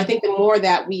 So I think the more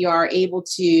that we are able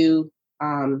to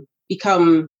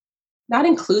become not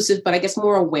inclusive, but I guess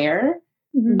more aware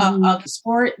of the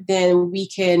sport, then we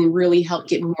can really help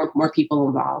get more people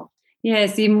involved. Yeah,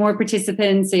 so you have more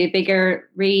participants, so you have bigger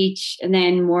reach, and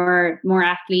then more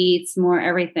athletes, more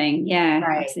everything. Yeah,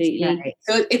 right, absolutely. Right.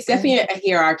 So it's definitely a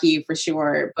hierarchy for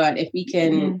sure. But if we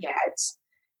can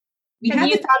we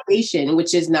have the foundation,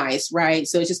 which is nice, right?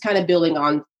 So it's just kind of building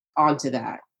onto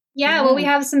that. Yeah, well, we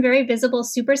have some very visible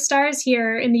superstars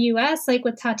here in the U.S., like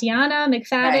with Tatiana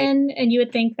McFadden, and you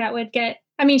would think that would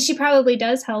she probably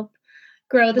does help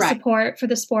grow the support for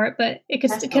the sport, but it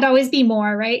could always be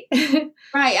more, right?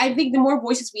 Right. I think the more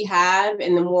voices we have,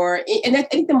 and I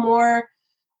think the more,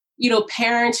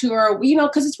 parents who are,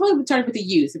 because it's really started with the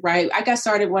youth, right? I got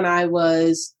started when I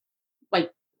was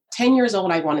like 10 years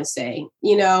old, I want to say,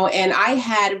 and I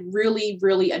had really,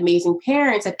 really amazing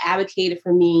parents that advocated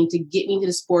for me to get me into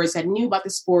the sports, that knew about the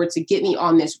sports, to get me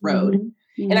on this road.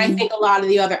 Mm-hmm. And I think a lot of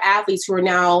the other athletes who are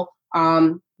now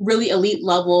really elite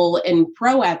level and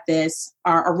pro at this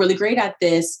are really great at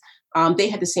this. They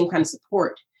had the same kind of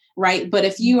support, right? But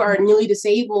if you are newly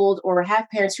disabled or have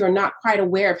parents who are not quite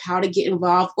aware of how to get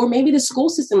involved, or maybe the school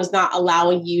system is not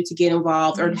allowing you to get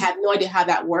involved or have no idea how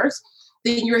that works,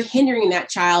 then you're hindering that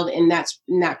child and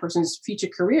that person's future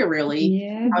career, really,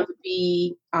 to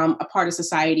be a part of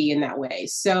society in that way.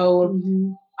 So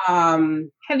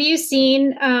have you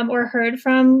seen or heard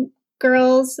from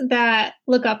girls that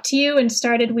look up to you and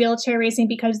started wheelchair racing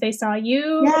because they saw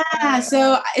you? Yeah.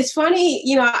 So it's funny,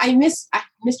 I miss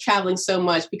traveling so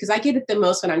much, because I get it the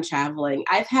most when I'm traveling.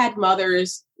 I've had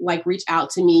mothers reach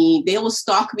out to me. They will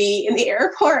stalk me in the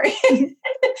airport and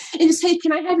just, hey,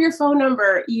 can I have your phone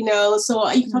number?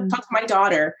 So you can talk to my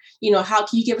daughter, how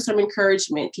can you give her some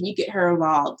encouragement? Can you get her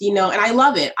involved? And I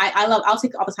love it. I'll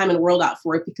take all the time in the world out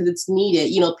for it, because it's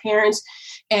needed. Parents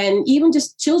and even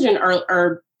just children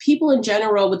are people in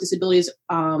general with disabilities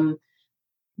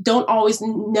don't always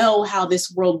know how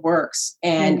this world works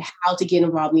and how to get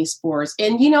involved in these sports.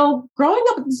 And, growing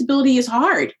up with disability is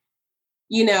hard.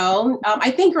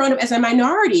 I think growing up as a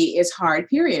minority is hard,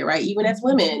 period, right? Even as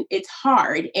women, it's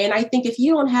hard. And I think if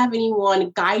you don't have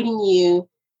anyone guiding you,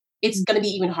 it's going to be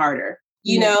even harder,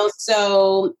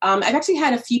 So I've actually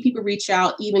had a few people reach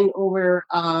out even over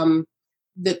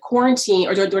the quarantine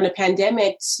or during the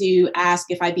pandemic to ask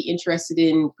if I'd be interested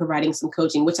in providing some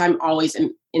coaching, which I'm always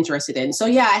interested in. So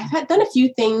yeah, I had done a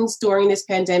few things during this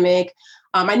pandemic.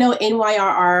 I know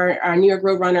NYRR, our New York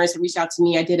Road Runners, reached out to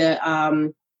me. I did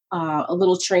a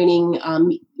little training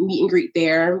meet and greet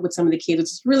there with some of the kids,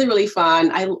 which is really, really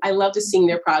fun. I love to seeing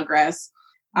their progress.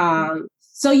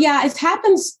 So yeah, it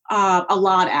happens a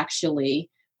lot actually,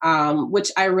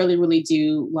 which I really, really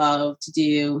do love to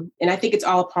do. And I think it's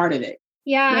all a part of it.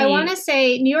 Yeah, I want to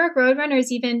say New York Road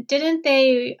Runners even, didn't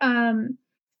they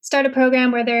start a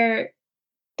program where they're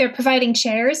providing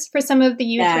chairs for some of the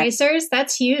youth racers?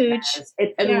 That's huge. Yes,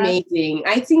 it's amazing.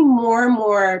 I see more and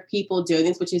more people doing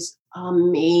this, which is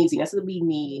amazing. That's what we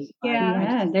need.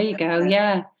 Yeah, there you go.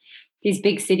 Yeah. These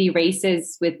big city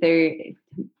races with their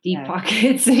deep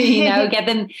pockets, get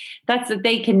them. That's that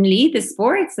they can lead the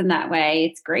sports in that way.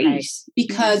 It's great. Right.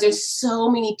 Because there's so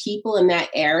many people in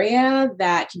that area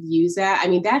that could use that. I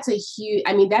mean, that's a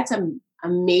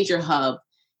major hub.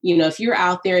 If you're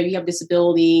out there, you have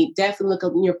disability, definitely look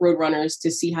at New York Road Runners to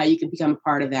see how you can become a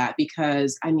part of that.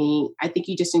 Because I think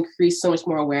you just increase so much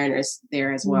more awareness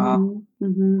there as well. Mm-hmm.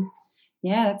 Mm-hmm.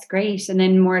 Yeah, that's great. And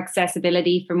then more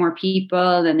accessibility for more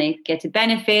people, and they get to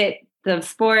benefit the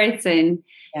sports. And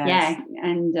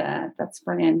that's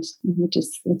brilliant.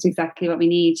 That's exactly what we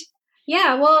need.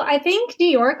 Yeah, well, I think New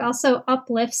York also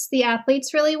uplifts the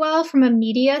athletes really well from a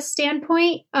media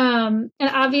standpoint. And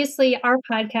obviously our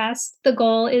podcast, the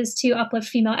goal is to uplift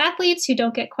female athletes who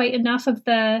don't get quite enough of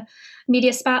the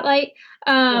media spotlight.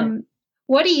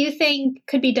 What do you think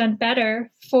could be done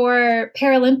better for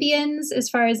Paralympians as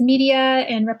far as media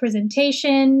and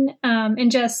representation, and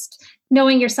just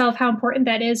knowing yourself how important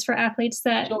that is for athletes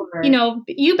that,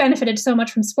 you benefited so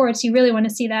much from sports. You really want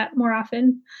to see that more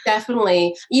often.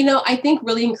 Definitely. I think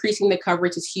really increasing the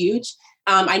coverage is huge.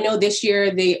 I know this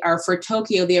year for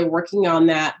Tokyo, they are working on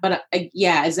that. But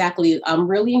yeah, exactly.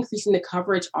 Really increasing the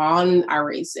coverage on our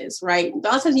races, right? A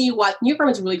lot of times you watch, New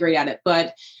York is really great at it,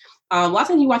 but a lot of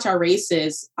times you watch our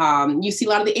races, you see a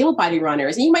lot of the able-bodied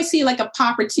runners, and you might see like a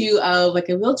pop or two of like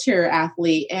a wheelchair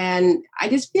athlete. And I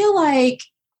just feel like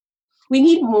we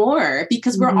need more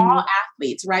because we're all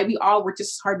athletes, right? We all work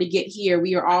just hard to get here.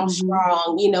 We are all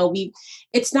strong.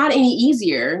 It's not any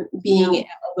easier being a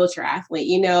wheelchair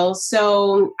athlete,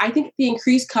 So I think the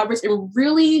increased coverage and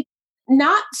really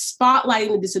not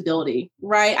spotlighting the disability,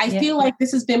 right? I feel like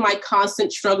this has been my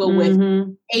constant struggle with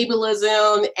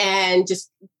ableism and just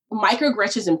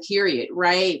microaggressions in period,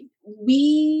 right?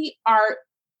 We are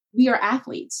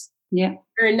athletes. Yeah.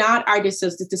 We're not our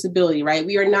disability, right?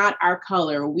 We are not our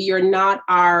color. We are not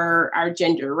our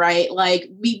gender, right? Like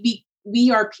we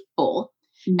are people.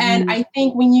 And I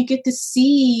think when you get to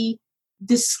see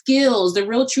the skills, the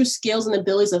real true skills and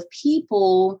abilities of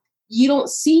people, you don't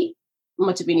see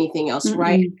much of anything else,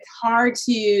 right? It's hard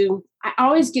to, I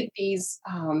always get these,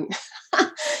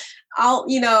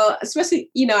 especially,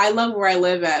 I love where I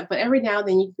live at, but every now and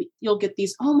then you'll get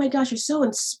these, oh my gosh, you're so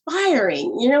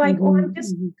inspiring. You're like, oh, I'm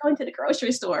just going to the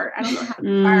grocery store. I don't know how to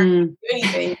inspire to do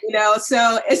anything,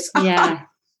 So it's,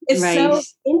 it's so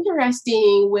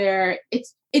interesting where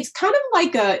it's kind of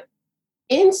like a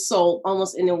insult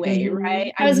almost in a way,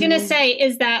 right? I was going to say,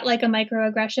 is that like a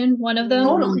microaggression? One of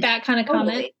them, that kind of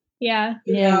comment? Yeah.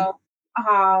 And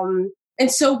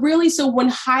so when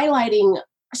highlighting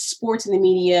sports in the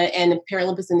media and the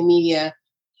Paralympics in the media,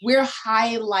 we're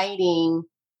highlighting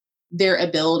their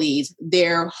abilities,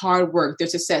 their hard work, their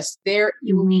success, their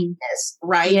uniqueness,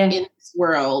 right? In this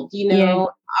world, and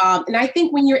I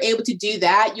think when you're able to do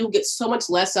that, you'll get so much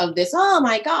less of this, oh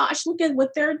my gosh, look at what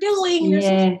they're doing. They're so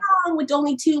strong with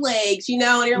only 2 legs, and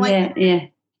you're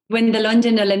like, When the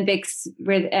London Olympics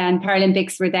and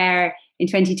Paralympics were there in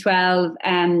 2012,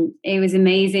 it was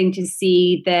amazing to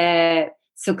see the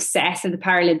success of the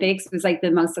Paralympics. It was like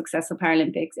the most successful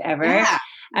Paralympics ever.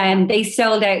 And they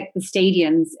sold out the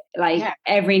stadiums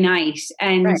every night.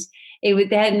 And they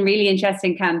had a really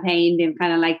interesting campaign. They were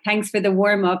kind of like, thanks for the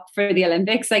warm up for the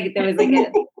Olympics. Like there was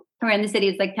like around the city,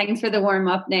 it's like, thanks for the warm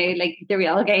up now. Like the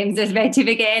real games is about to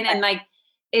begin. And like,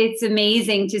 it's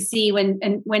amazing to see when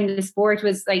the sport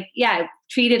was like,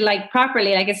 treated like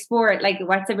properly, like a sport, like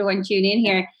what's everyone tune in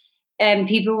here.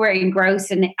 People were engrossed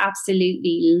and they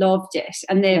absolutely loved it.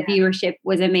 And the viewership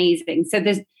was amazing. So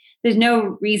there's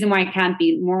no reason why it can't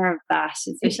be more of that,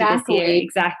 especially this year.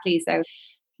 Exactly. So,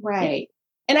 right.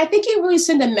 And I think it really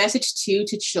sent a message too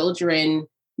to children,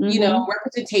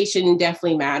 representation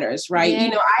definitely matters,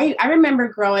 right? I remember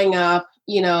growing up,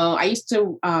 I used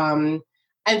to,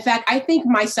 in fact, I think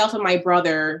myself and my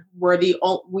brother were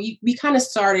we kind of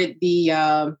started we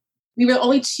were the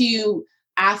only 2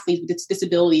 athletes with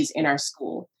disabilities in our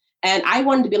school. And I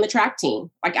wanted to be on the track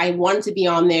team. Like I wanted to be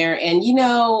on there. And,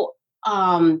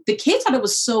 the kids thought it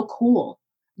was so cool.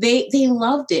 They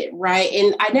loved it, right?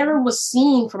 And I never was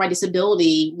seen for my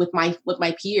disability with my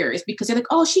peers because they're like,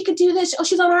 oh, she could do this. Oh,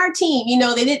 she's on our team.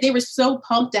 They were so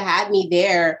pumped to have me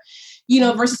there,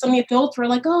 versus some of the adults were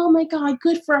like, oh my God,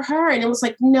 good for her. And it was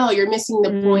like, no, you're missing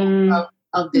the point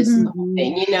of this whole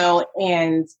thing,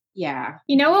 and yeah.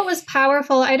 You know what was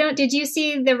powerful? Did you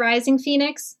see the Rising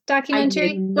Phoenix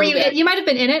documentary? Were you might have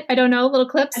been in it. I don't know, little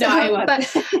clips, but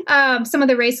some of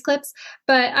the race clips.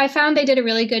 But I found they did a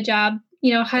really good job,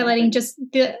 highlighting just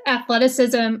the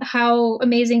athleticism, how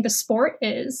amazing the sport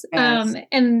is. Yes.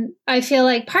 And I feel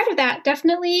like part of that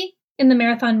definitely in the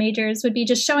marathon majors would be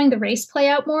just showing the race play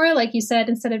out more, like you said,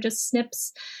 instead of just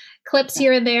clips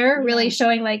here and there, really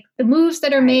showing like the moves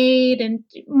that are made and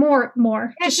more,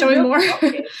 just showing more.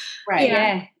 Right.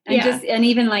 Yeah. And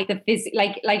even like the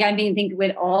like I mean, think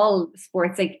with all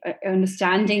sports, like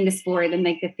understanding the sport and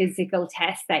like the physical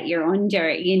test that you're under,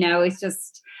 it's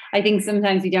just, I think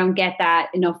sometimes we don't get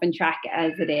that enough in track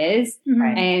as it is.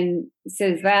 Right. And so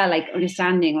as well, like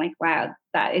understanding like, wow,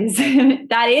 that is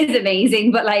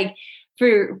amazing. But like,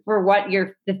 for what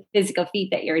the physical feat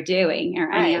that you're doing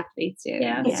or any athletes do.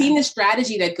 Yeah. Seeing the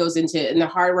strategy that goes into it and the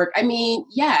hard work. I mean,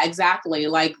 yeah, exactly.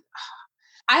 Like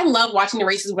I love watching the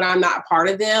races when I'm not a part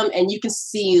of them, and you can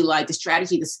see like the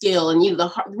strategy, the skill, and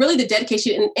really the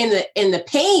dedication and the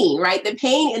pain, right? The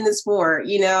pain in the sport,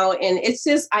 and it's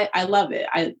just I love it.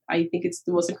 I think it's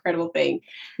the most incredible thing.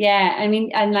 Yeah, I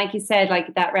mean, and like you said,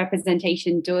 like that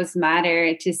representation does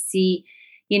matter to see.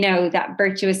 That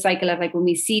virtuous cycle of like when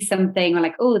we see something, we're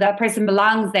like, oh, that person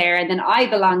belongs there. And then I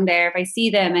belong there if I see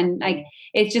them. And like,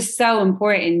 it's just so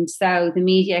important. So the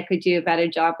media could do a better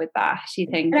job with that, you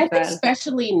think? And I think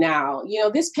especially now,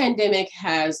 this pandemic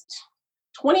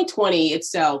 2020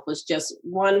 itself was just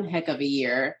one heck of a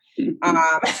year.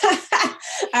 I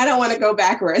don't want to go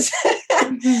backwards,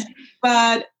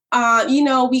 but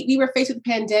we were faced with the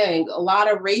pandemic, a lot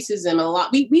of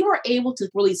racism, we were able to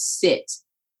really sit.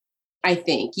 I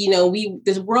think,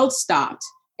 this world stopped.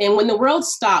 And when the world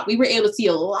stopped, we were able to see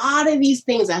a lot of these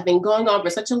things that have been going on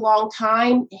for such a long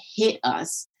time hit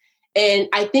us. And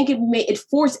I think it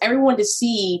forced everyone to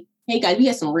see, hey guys, we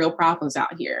have some real problems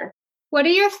out here. What are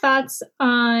your thoughts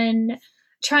on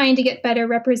trying to get better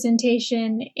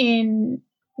representation in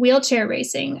wheelchair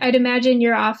racing? I'd imagine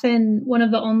you're often one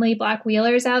of the only Black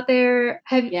wheelers out there.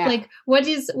 What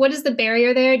is the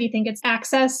barrier there? Do you think it's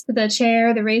access to the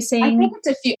chair, the racing? I think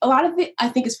it's a lot of it, I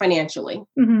think is financially.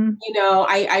 Mm-hmm.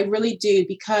 I really do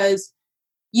because,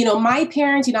 my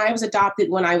parents, I was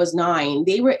adopted when I was 9.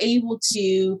 They were able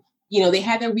to, they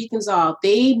had their weekends off.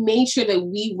 They made sure that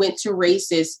we went to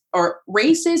races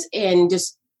and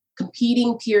just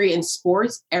competing period in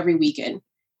sports every weekend.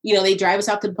 They drive us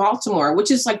out to Baltimore, which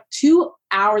is like 2.5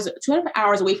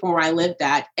 hours away from where I lived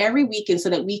at every weekend so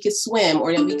that we could swim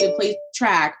or that we could play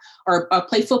track or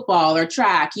play football or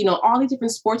track, all these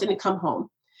different sports and then come home.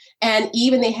 And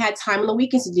even they had time on the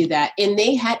weekends to do that. And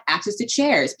they had access to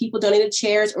chairs. People donated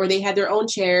chairs or they had their own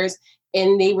chairs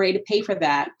and they were able to pay for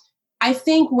that. I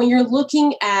think when you're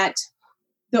looking at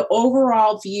the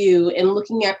overall view and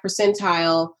looking at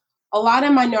percentile, a lot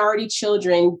of minority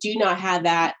children do not have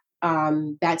that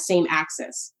same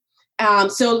access.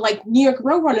 So like New York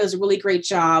Roadrunner does a really great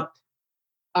job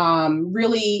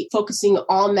really focusing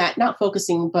on that, not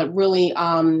focusing, but really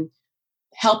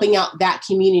helping out that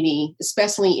community,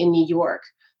 especially in New York.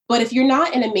 But if you're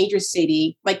not in a major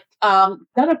city, like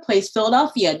another place,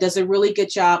 Philadelphia does a really good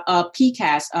job.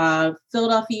 PCAS,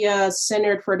 Philadelphia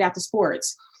Center for Adaptive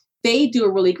Sports, they do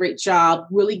a really great job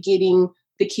really getting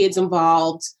the kids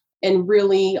involved and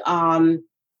really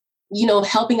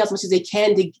helping as much as they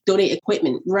can to donate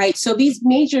equipment, right? So these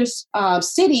major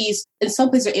cities, in some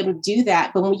places, are able to do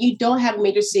that. But when you don't have a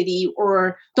major city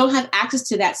or don't have access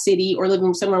to that city or live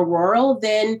in somewhere rural,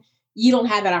 then you don't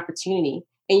have that opportunity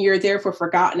and you're therefore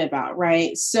forgotten about,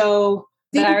 right? So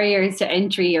barriers to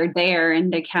entry are there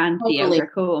and they can't be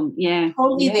overcome. Yeah.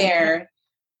 Totally there.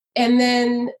 And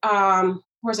then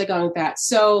where's I going with that?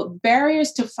 So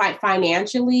barriers to fight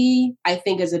financially, I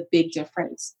think, is a big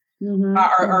difference.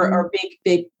 Or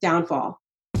big downfall.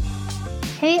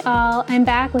 Hey all, I'm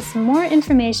back with some more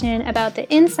information about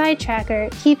the Inside Tracker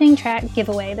Keeping Track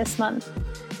giveaway this month.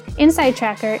 Inside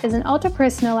Tracker is an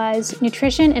ultra-personalized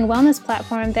nutrition and wellness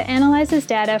platform that analyzes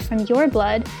data from your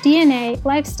blood, DNA,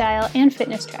 lifestyle, and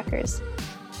fitness trackers.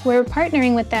 We're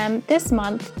partnering with them this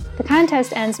month. The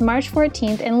contest ends March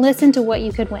 14th, and listen to what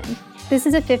you could win. This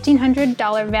is a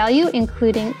 $1,500 value,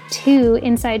 including 2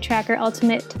 Inside Tracker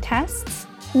Ultimate tests,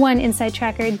 1 Inside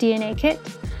Tracker DNA kit,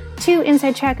 2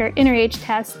 Inside Tracker inner age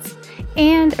tests,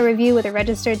 and a review with a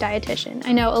registered dietitian.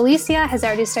 I know Alicia has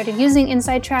already started using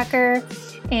Inside Tracker,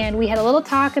 and we had a little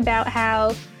talk about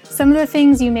how some of the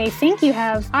things you may think you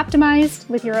have optimized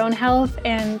with your own health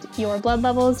and your blood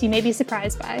levels, you may be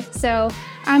surprised by. So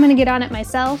I'm going to get on it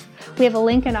myself. We have a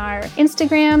link in our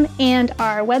Instagram and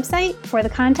our website for the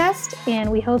contest, and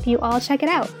we hope you all check it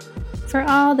out. For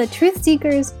all the truth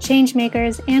seekers, change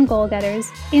makers, and goal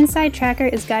getters, Inside Tracker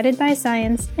is guided by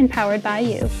science and powered by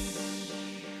you.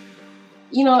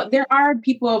 You know, there are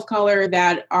people of color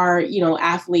that are, you know,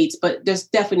 athletes, but there's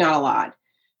definitely not a lot.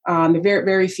 Very,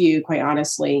 very few, quite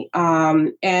honestly.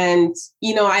 And,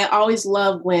 you know, I always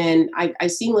love when I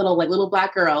see little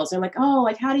Black girls and like, oh,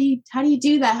 like, how do you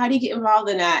do that? How do you get involved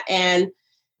in that? And,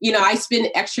 you know, I spend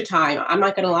extra time, I'm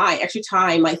not going to lie, extra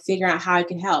time, like figuring out how I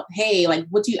can help. Hey, like,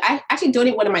 I actually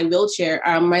donate one of my wheelchair,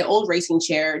 my old racing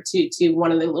chair to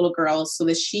one of the little girls so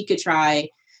that she could try,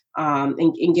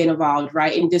 and get involved.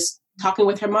 Right. And just talking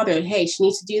with her mother, hey, she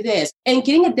needs to do this, and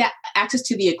getting access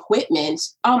to the equipment.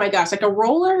 Oh my gosh, like a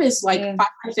roller is like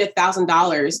 $550,000.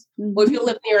 Mm-hmm. Or if you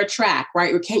live near a track,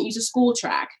 right, or can't use a school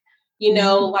track, you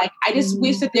know, like I just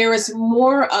wish that there was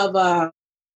more of a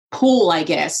pool, I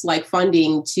guess, like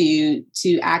funding to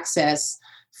access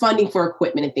funding for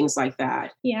equipment and things like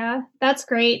that. Yeah, that's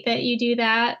great that you do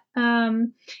that.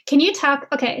 Can you talk?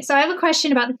 Okay, so I have a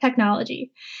question about the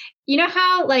technology. You know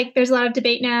how like there's a lot of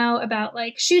debate now about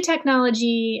like shoe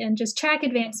technology and just track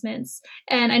advancements.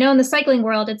 And I know in the cycling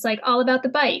world, it's like all about the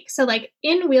bike. So like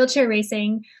in wheelchair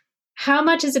racing, how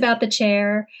much is about the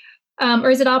chair? Or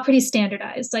is it all pretty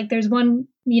standardized? Like there's one,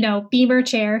 you know, Beamer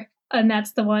chair and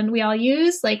that's the one we all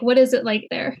use. Like what is it like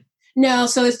there? No,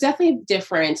 so it's definitely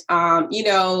different. You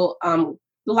know, the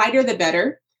lighter the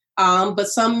better. But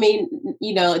some may,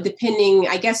 you know, depending,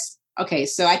 I guess. Okay,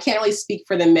 so I can't really speak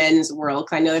for the men's world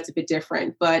because I know that's a bit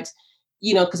different, but,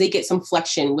 you know, because they get some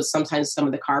flexion with sometimes some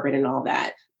of the carbon and all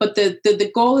that. But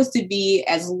the goal is to be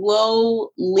as low,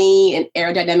 lean, and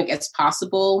aerodynamic as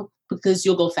possible because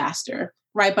you'll go faster,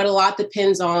 right? But a lot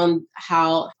depends on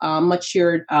how much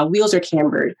your wheels are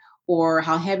cambered or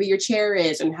how heavy your chair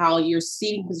is and how your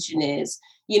seating position is.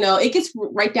 You know, it gets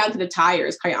right down to the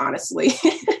tires, quite honestly.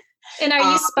 And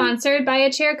are you sponsored by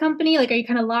a chair company? Like, are you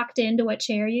kind of locked into what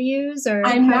chair you use? Or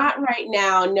I'm not right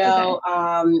now. No.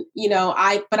 Okay. You know,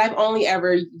 but I've only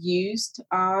ever used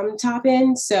Top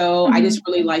End, so I just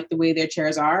really like the way their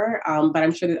chairs are. But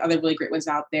I'm sure there's other really great ones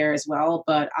out there as well.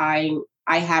 But I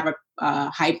have a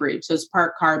hybrid, so it's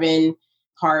part carbon,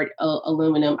 part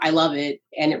aluminum. I love it,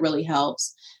 and it really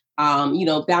helps. You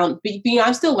know,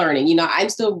 I'm still learning. You know, I'm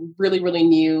still really, really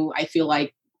new. I feel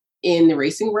like in the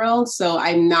racing world. So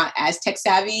I'm not as tech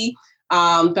savvy.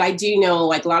 But I do know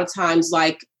like a lot of times,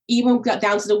 like even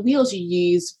down to the wheels you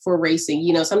use for racing,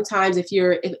 you know, sometimes if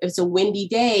it's a windy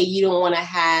day, you don't want to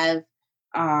have,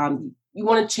 you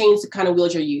want to change the kind of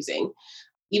wheels you're using.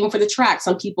 Even for the track,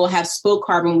 some people have spoke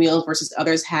carbon wheels versus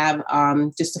others have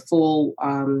just a full,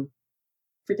 I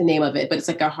forget the name of it, but it's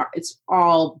like it's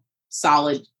all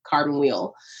solid carbon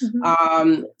wheel.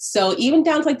 So even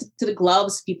down to like to the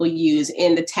gloves people use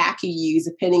and the tack you use,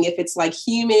 depending if it's like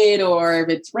humid or if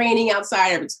it's raining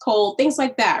outside or if it's cold, things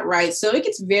like that, right? So it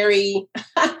gets very,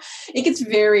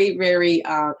 very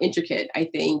intricate, I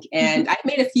think. And I've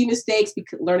made a few mistakes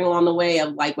learning along the way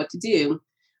of like what to do.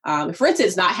 For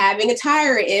instance, not having a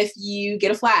tire if you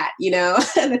get a flat, you know,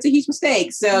 that's a huge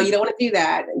mistake. So you don't want to do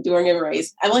that during a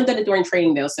race. I've only done it during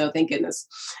training though, so thank goodness.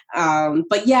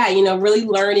 But yeah, you know, really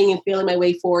learning and feeling my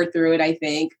way forward through it, I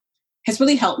think, has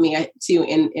really helped me too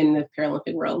in the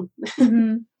Paralympic world.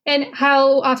 And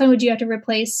how often would you have to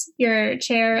replace your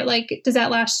chair? Like, does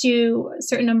that last you a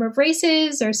certain number of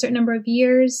races or a certain number of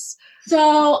years?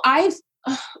 So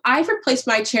I've replaced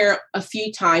my chair a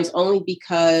few times only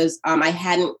because I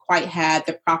hadn't quite had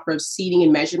the proper seating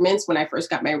and measurements when I first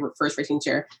got my first racing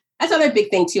chair. That's another big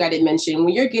thing too I didn't mention.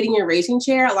 When you're getting your racing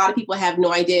chair, a lot of people have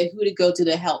no idea who to go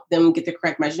to help them get the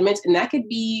correct measurements. And that could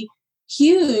be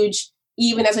huge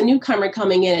even as a newcomer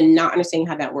coming in and not understanding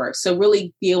how that works. So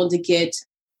really be able to get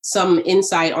some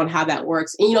insight on how that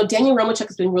works. And, you know, Daniel Romanchuk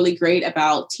has been really great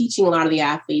about teaching a lot of the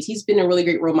athletes. He's been a really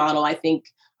great role model, I think,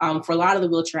 for a lot of the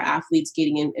wheelchair athletes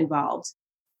getting involved.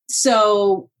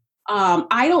 So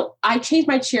I've changed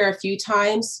my chair a few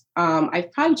times.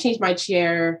 I've probably changed my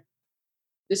chair.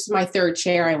 This is my third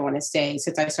chair, I want to say,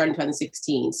 since I started in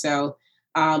 2016. So,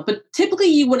 but typically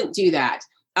you wouldn't do that.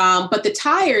 But the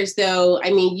tires though,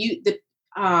 I mean,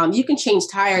 you can change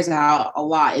tires out a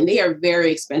lot and they are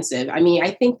very expensive. I mean,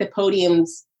 I think the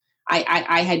podiums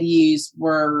I had used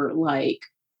were like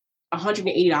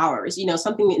 $180,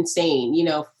 something insane,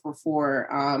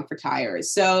 for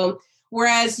tires. So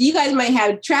whereas you guys might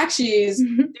have track shoes,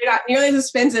 they're not nearly as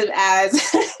expensive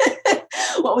as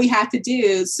what we have to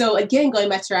do. So again, going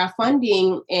back to our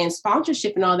funding and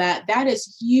sponsorship and all that, that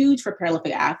is huge for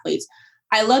Paralympic athletes.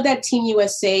 I love that Team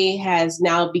USA has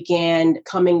now began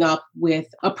coming up with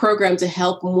a program to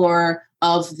help more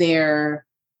of their,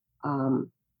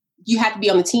 you have to be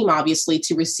on the team, obviously,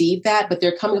 to receive that, but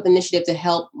they're coming up with an initiative to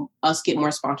help us get more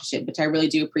sponsorship, which I really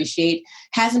do appreciate.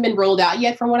 Hasn't been rolled out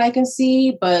yet from what I can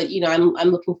see, but,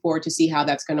 I'm looking forward to see how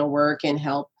that's going to work and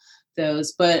help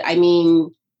those. But I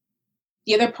mean,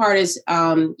 the other part is,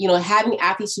 having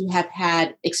athletes who have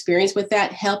had experience with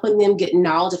that, helping them get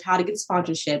knowledge of how to get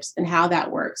sponsorships and how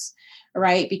that works,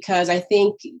 right? Because I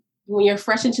think when you're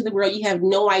fresh into the world, you have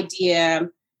no idea.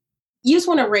 You just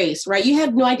want to race, right? You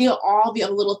have no idea all the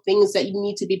other little things that you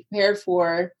need to be prepared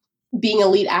for being an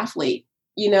elite athlete,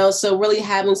 So really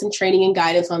having some training and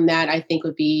guidance on that, I think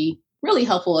would be really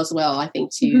helpful as well, I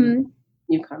think, to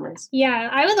newcomers. Yeah,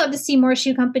 I would love to see more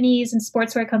shoe companies and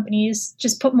sportswear companies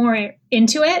just put more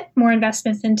into it, more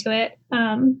investments into it.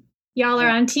 Y'all are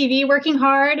on TV working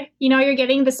hard. You're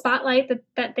getting the spotlight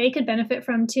that they could benefit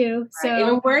from too.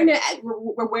 So right. And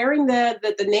we're wearing the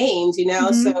names,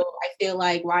 So I feel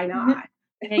like why not?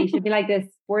 Yeah, you should be like the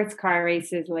sports car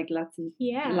races, like lots of all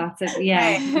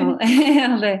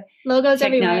the logos,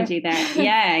 technology everywhere. There.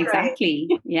 Yeah, exactly.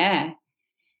 Right. Yeah,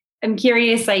 I'm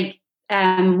curious,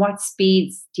 what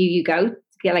speeds do you go to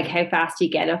get? Like how fast do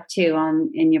you get up to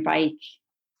in your bike?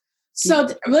 So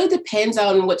it really depends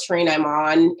on what terrain I'm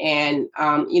on. And,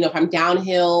 if I'm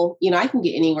downhill, I can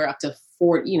get anywhere up to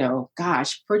 40,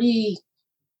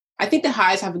 I think the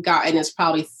highest I've gotten is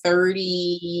probably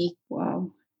 30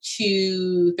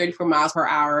 to 34 miles per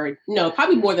hour. No,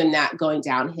 probably more than that going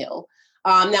downhill.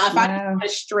 Now, if I'm a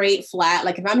straight flat,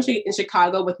 like if I'm in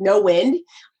Chicago with no wind,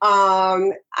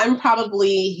 I'm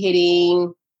probably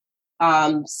hitting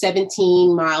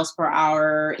 17 miles per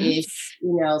hour ish,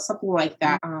 something like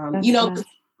that.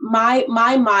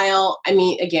 My mile, I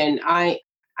mean, again, I'm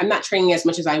not training as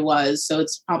much as I was, so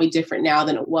it's probably different now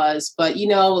than it was. But,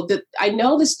 I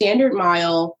know the standard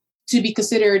mile to be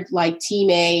considered like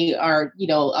Team A or,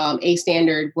 A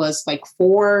standard was like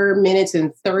 4 minutes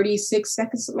and 36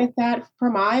 seconds, something like that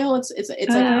per mile. It's is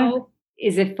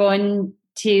it fun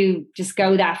to just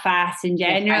go that fast in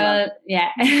general?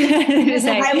 Yeah.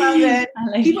 I love it.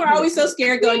 People are always so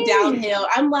scared going downhill.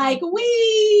 I'm like,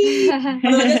 wee.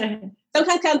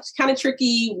 Sometimes kind of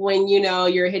tricky when,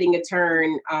 you're hitting a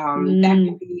turn. That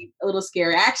can be a little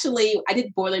scary. Actually, I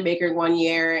did Boilermaker one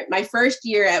year, my first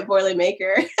year at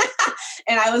Boilermaker,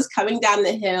 and I was coming down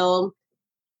the hill.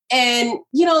 And,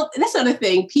 that's another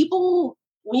thing. People,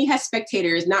 when you have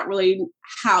spectators, not really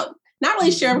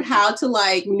sure how to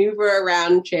maneuver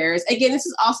around chairs. Again, this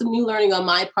is also new learning on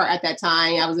my part at that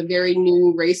time. I was a very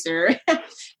new racer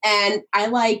and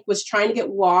I was trying to get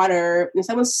water and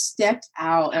someone stepped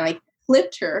out and I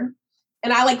flipped her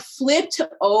and I flipped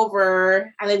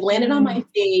over and I landed on my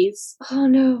face. Oh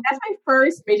no. That's my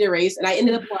first major race. And I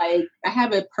ended up I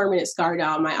have a permanent scar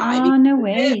down my eye. Oh, no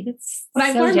way. That's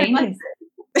so dangerous.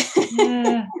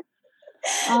 Yeah.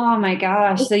 Oh my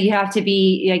gosh. So you have to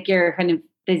be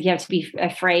you have to be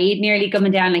afraid nearly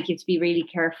coming down. You have to be really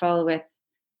careful with.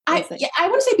 I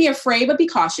wouldn't say be afraid, but be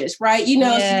cautious, right?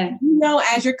 So,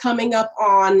 as you're coming up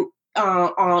on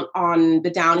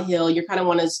the downhill, you kind of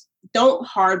want to don't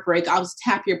hard brake. I'll just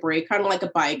tap your brake, kind of like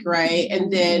a bike, right?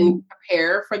 And then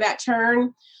prepare for that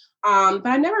turn. But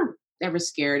I'm never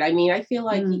scared. I mean, I feel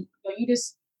like you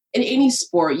just. In any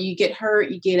sport, you get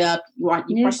hurt, you get up,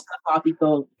 you brush stuff off, you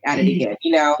go at it again,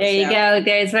 There you go.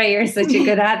 There's why you're such a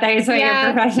good athlete. There's why you're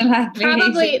a professional athlete.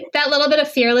 Probably that little bit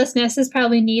of fearlessness is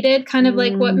probably needed, kind of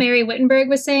like what Mary Wittenberg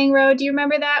was saying, Ro. Do you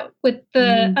remember that? With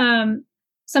the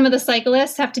some of the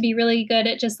cyclists have to be really good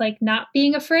at just not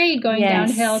being afraid going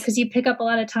downhill because you pick up a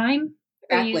lot of time.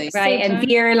 Exactly. Right. And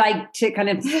fear to kind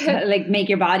of make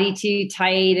your body too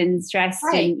tight and stressed.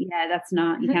 Right. And that's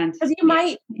not, you can't. Because you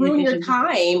might ruin your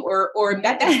time or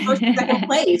that's first and second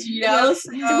place, So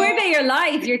worry about your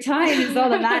life. Your time is all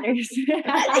that matters.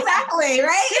 Exactly.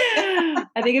 Right.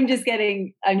 I think I'm just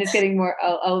getting more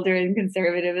older and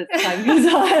conservative as time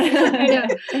goes on.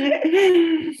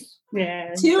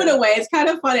 Yeah. In a way, it's kind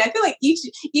of funny. I feel like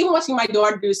even watching my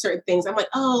daughter do certain things, I'm like,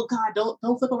 oh God, don't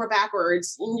flip over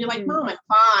backwards. And you're like, Mom, I'm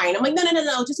fine. I'm like,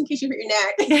 no, just in case you hurt your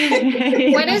neck.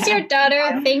 What does your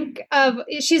daughter think of?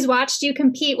 She's watched you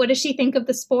compete. What does she think of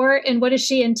the sport, and what is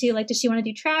she into? Does she want to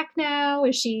do track now?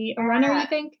 Is she a runner? You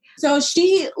think? So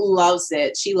she loves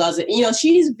it. She loves it. You know,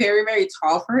 she's very, very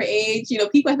tall for her age. You know,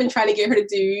 people have been trying to get her to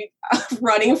do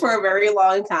running for a very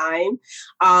long time.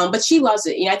 But she loves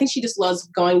it. You know, I think she just loves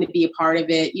going to be a part of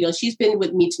it. You know, she's been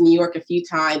with me to New York a few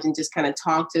times and just kind of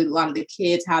talked to a lot of the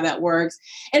kids, how that works.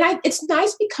 And it's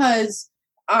nice because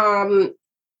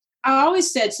I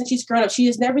always said since she's grown up, she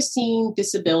has never seen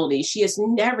disability. She has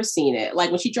never seen it. Like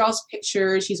when she draws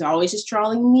pictures, she's always just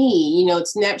drawing me. You know,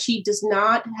 she does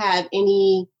not have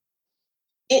any,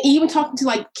 even talking to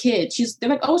like kids, they're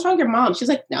like, oh, what's wrong with your mom? She's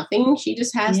like, nothing. She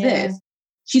just has this.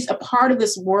 She's a part of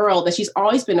this world that she's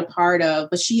always been a part of,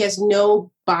 but she has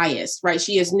no bias, right?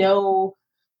 She has no,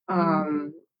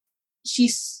 she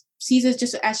sees it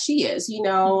just as she is, you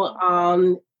know,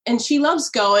 and she loves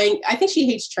going. I think she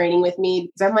hates training with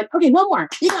me because I'm like, okay, one more.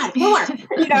 You got it. One more.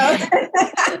 You know?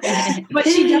 But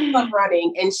she does love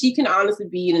running. And she can honestly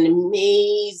be an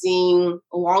amazing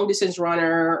long distance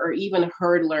runner or even a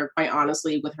hurdler, quite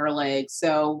honestly, with her legs.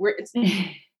 So we'll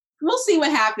see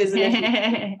what happens.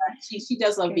 She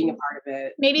does love being a part of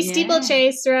it. Maybe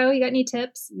steeplechase, Ro. You got any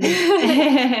tips?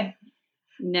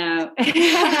 No.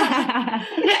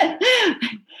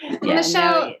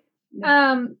 Michelle,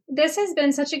 this has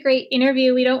been such a great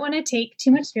interview. We don't want to take too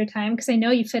much of your time because I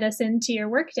know you fit us into your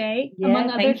workday, among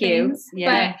other things.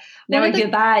 Yeah. But now I feel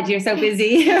bad. You're so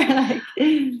busy.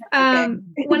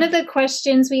 One of the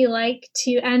questions we like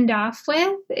to end off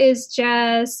with is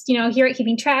just, you know, here at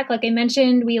Keeping Track, like I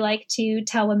mentioned, we like to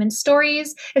tell women's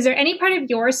stories. Is there any part of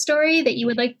your story that you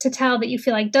would like to tell that you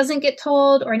feel like doesn't get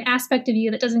told, or an aspect of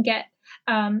you that doesn't get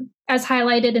as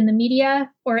highlighted in the media,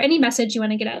 or any message you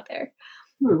want to get out there?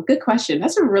 Good question.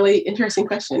 That's a really interesting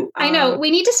question. I know. We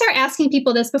need to start asking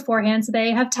people this beforehand so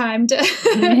they have time to,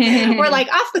 or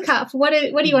like off the cuff. What do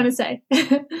you want to say?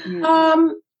 You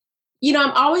know,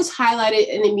 I'm always highlighted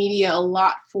in the media a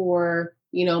lot for,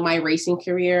 you know, my racing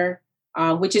career,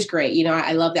 which is great. You know,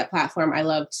 I love that platform. I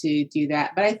love to do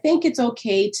that. But I think it's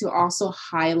okay to also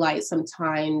highlight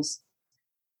sometimes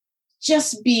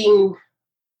just being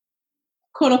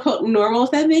quote unquote normal,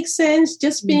 if that makes sense.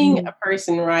 Just being a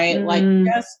person, right? Like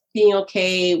just being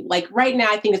okay. Like right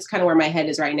now, I think it's kind of where my head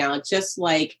is right now. It's just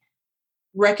like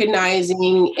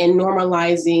recognizing and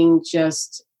normalizing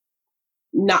just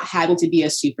not having to be a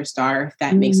superstar, if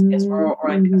that makes sense, or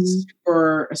like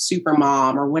a super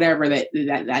mom or whatever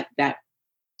that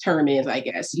term is, I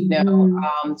guess, you know,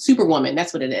 superwoman,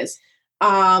 that's what it is.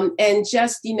 And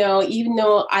just, you know, even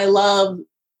though I love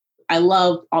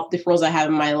all the roles I have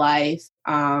in my life,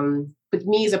 but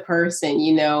me as a person,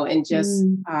 you know, and just,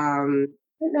 I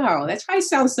don't know, that probably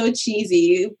sounds so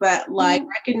cheesy, but like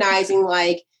recognizing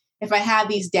like, if I have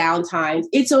these down times,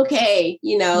 it's okay,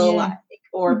 you know, like,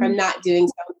 or if I'm not doing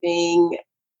something,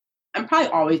 I'm probably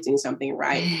always doing something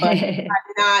right. But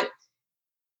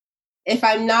if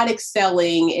I'm not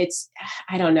excelling, it's,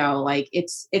 I don't know, like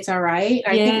it's all right.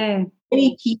 I think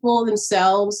many people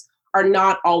themselves are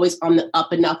not always on the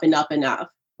up and up and up and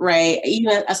up, right?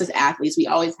 Even us as athletes, we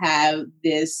always have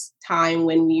this time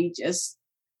when we just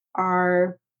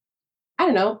are, I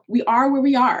don't know, we are where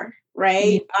we are,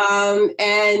 right?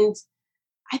 And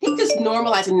I think just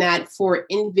normalizing that for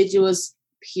individuals,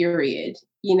 period.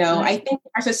 You know, I think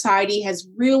our society has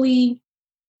really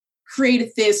created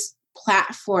this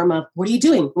platform of, what are you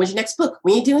doing? When's your next book?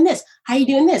 When are you doing this? How are you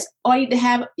doing this? Oh, I need to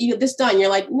have this done. You're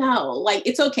like, no, like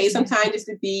it's okay sometimes just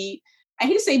to be, I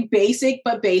hate to say basic,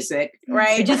 but basic,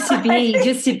 right? Just to be. Right.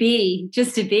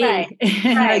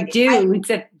 Like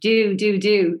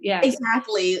do. Yeah.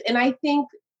 Exactly. And I think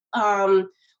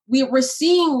we're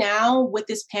seeing now with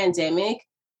this pandemic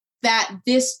that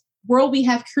this world we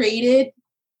have created,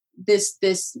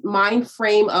 this mind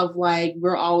frame of like,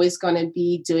 we're always going to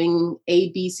be doing A,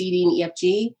 B, C, D, and E, F,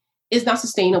 G is not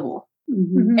sustainable.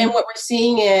 And what we're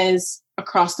seeing is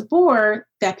across the board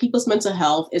that people's mental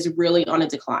health is really on a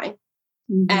decline.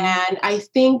 And I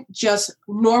think just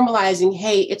normalizing,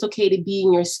 hey, it's okay to be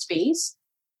in your space.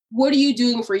 What are you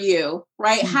doing for you?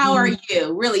 Right? How are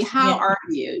you? Really, how are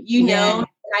you? You know, and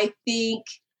I think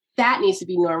that needs to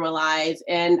be normalized.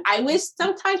 And I wish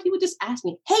sometimes people just ask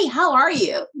me, hey, how are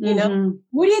you? You know,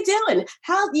 what are you doing?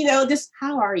 How, you know, just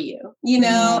how are you? You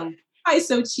know, it's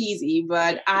so cheesy,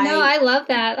 but I love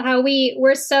that. How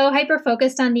we're so hyper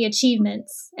focused on the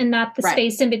achievements and not the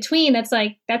space in between. That's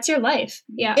like, that's your life.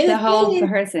 Yeah. And the whole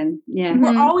person. Yeah.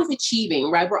 We're always achieving,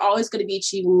 right? We're always going to be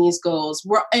achieving these goals.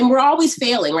 We're always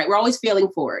failing, right? We're always failing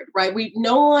forward, right?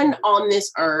 No one on this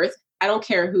earth, I don't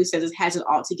care who says it, has it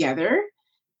all together.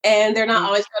 And they're not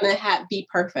always going to be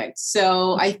perfect.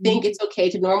 So I think it's okay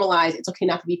to normalize. It's okay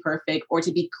not to be perfect or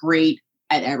to be great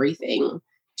at everything.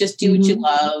 Just do what you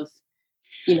love.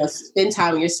 spend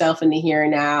time with yourself in the here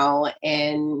and now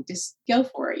and just go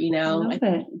for it, I love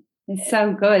it. It's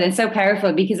so good and so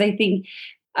powerful, because I think,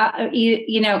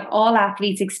 all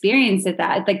athletes experience it,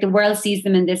 that like the world sees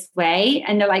them in this way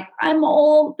and they're like, I'm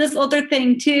all this other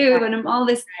thing too. And I'm all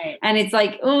this, and it's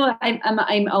like, oh,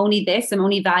 I'm only this, I'm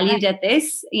only valued at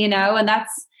this, and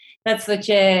that's such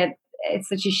a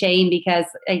shame, because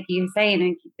like you're saying,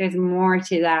 like, there's more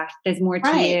to that. There's more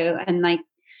to you. And like,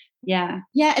 yeah.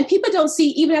 And people don't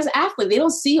see, even as an athlete, they don't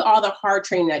see all the hard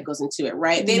training that goes into it,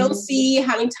 right? They don't see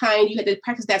how many times you had to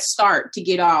practice that start to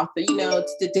get off,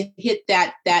 to hit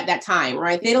that time,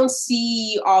 right? They don't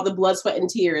see all the blood, sweat, and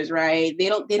tears, right? They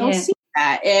don't see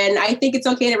that. And I think it's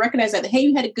okay to recognize that, hey,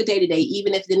 you had a good day today,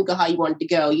 even if it didn't go how you wanted to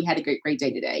go, you had a great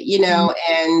day today,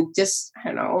 and just, I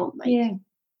don't know, like,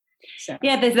 So.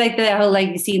 Yeah, there's like the whole, like,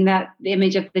 you've seen that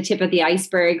image of the tip of the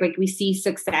iceberg. Like, we see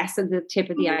success at the tip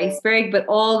of the iceberg, but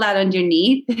all that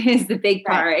underneath is the big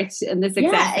part, and the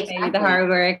success, the hard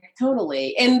work.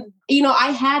 Totally. And,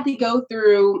 I had to go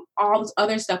through all this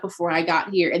other stuff before I got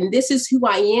here. And this is who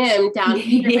I am down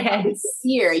here.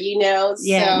 Here, So,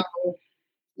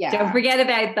 yeah. Don't forget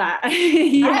about that.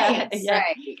 Right.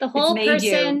 The whole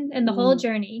person and the whole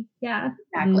journey. Yeah.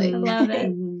 Exactly. I love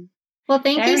it. Well,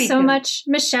 thank you so much,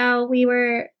 Michelle. We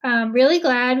were really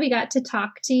glad we got to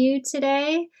talk to you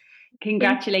today.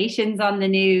 Congratulations on the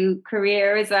new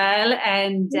career as well,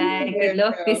 and good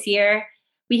luck this year.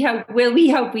 We hope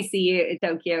we see you at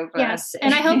Tokyo. Yes,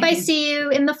 and I hope I see you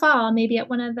in the fall, maybe at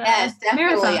one of the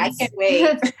marathons. I can't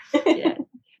wait.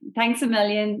 Thanks a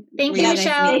million. Thank you,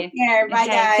 Michelle. Take care. Bye,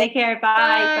 guys. Take care.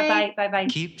 Bye. Bye.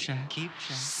 Keep track. Know what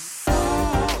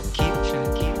track. Keep track.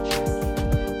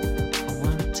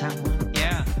 One time.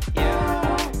 Yeah.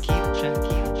 Keep track.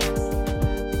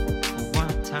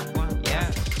 One time.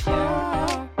 Yeah.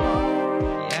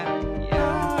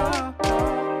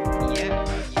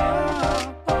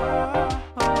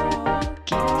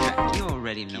 Keep track. You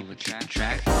already know what track.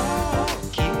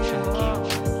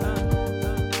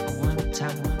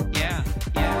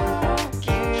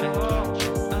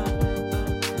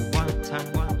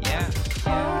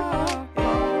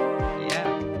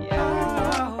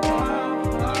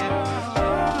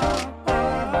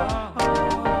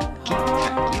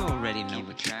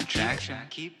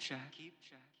 Keep track.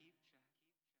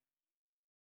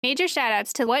 Major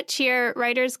shoutouts to What Cheer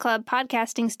Writers Club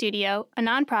Podcasting Studio, a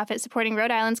nonprofit supporting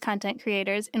Rhode Island's content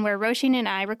creators and where Roisin and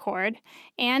I record,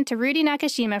 and to Rudy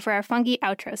Nakashima for our funky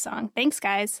outro song. Thanks,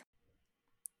 guys.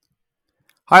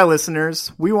 Hi,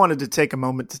 listeners. We wanted to take a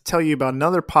moment to tell you about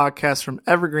another podcast from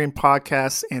Evergreen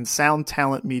Podcasts and Sound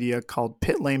Talent Media called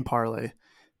Pit Lane Parlay.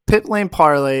 Pit Lane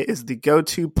Parlay is the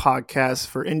go-to podcast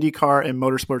for IndyCar and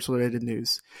motorsports-related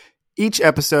news. Each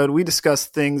episode, we discuss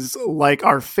things like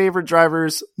our favorite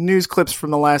drivers, news clips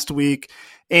from the last week,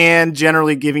 and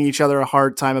generally giving each other a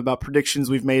hard time about predictions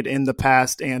we've made in the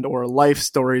past and or life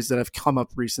stories that have come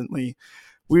up recently.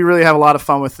 We really have a lot of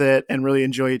fun with it and really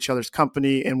enjoy each other's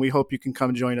company, and we hope you can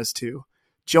come join us too.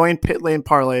 Join Pit Lane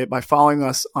Parlay by following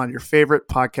us on your favorite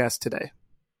podcast today.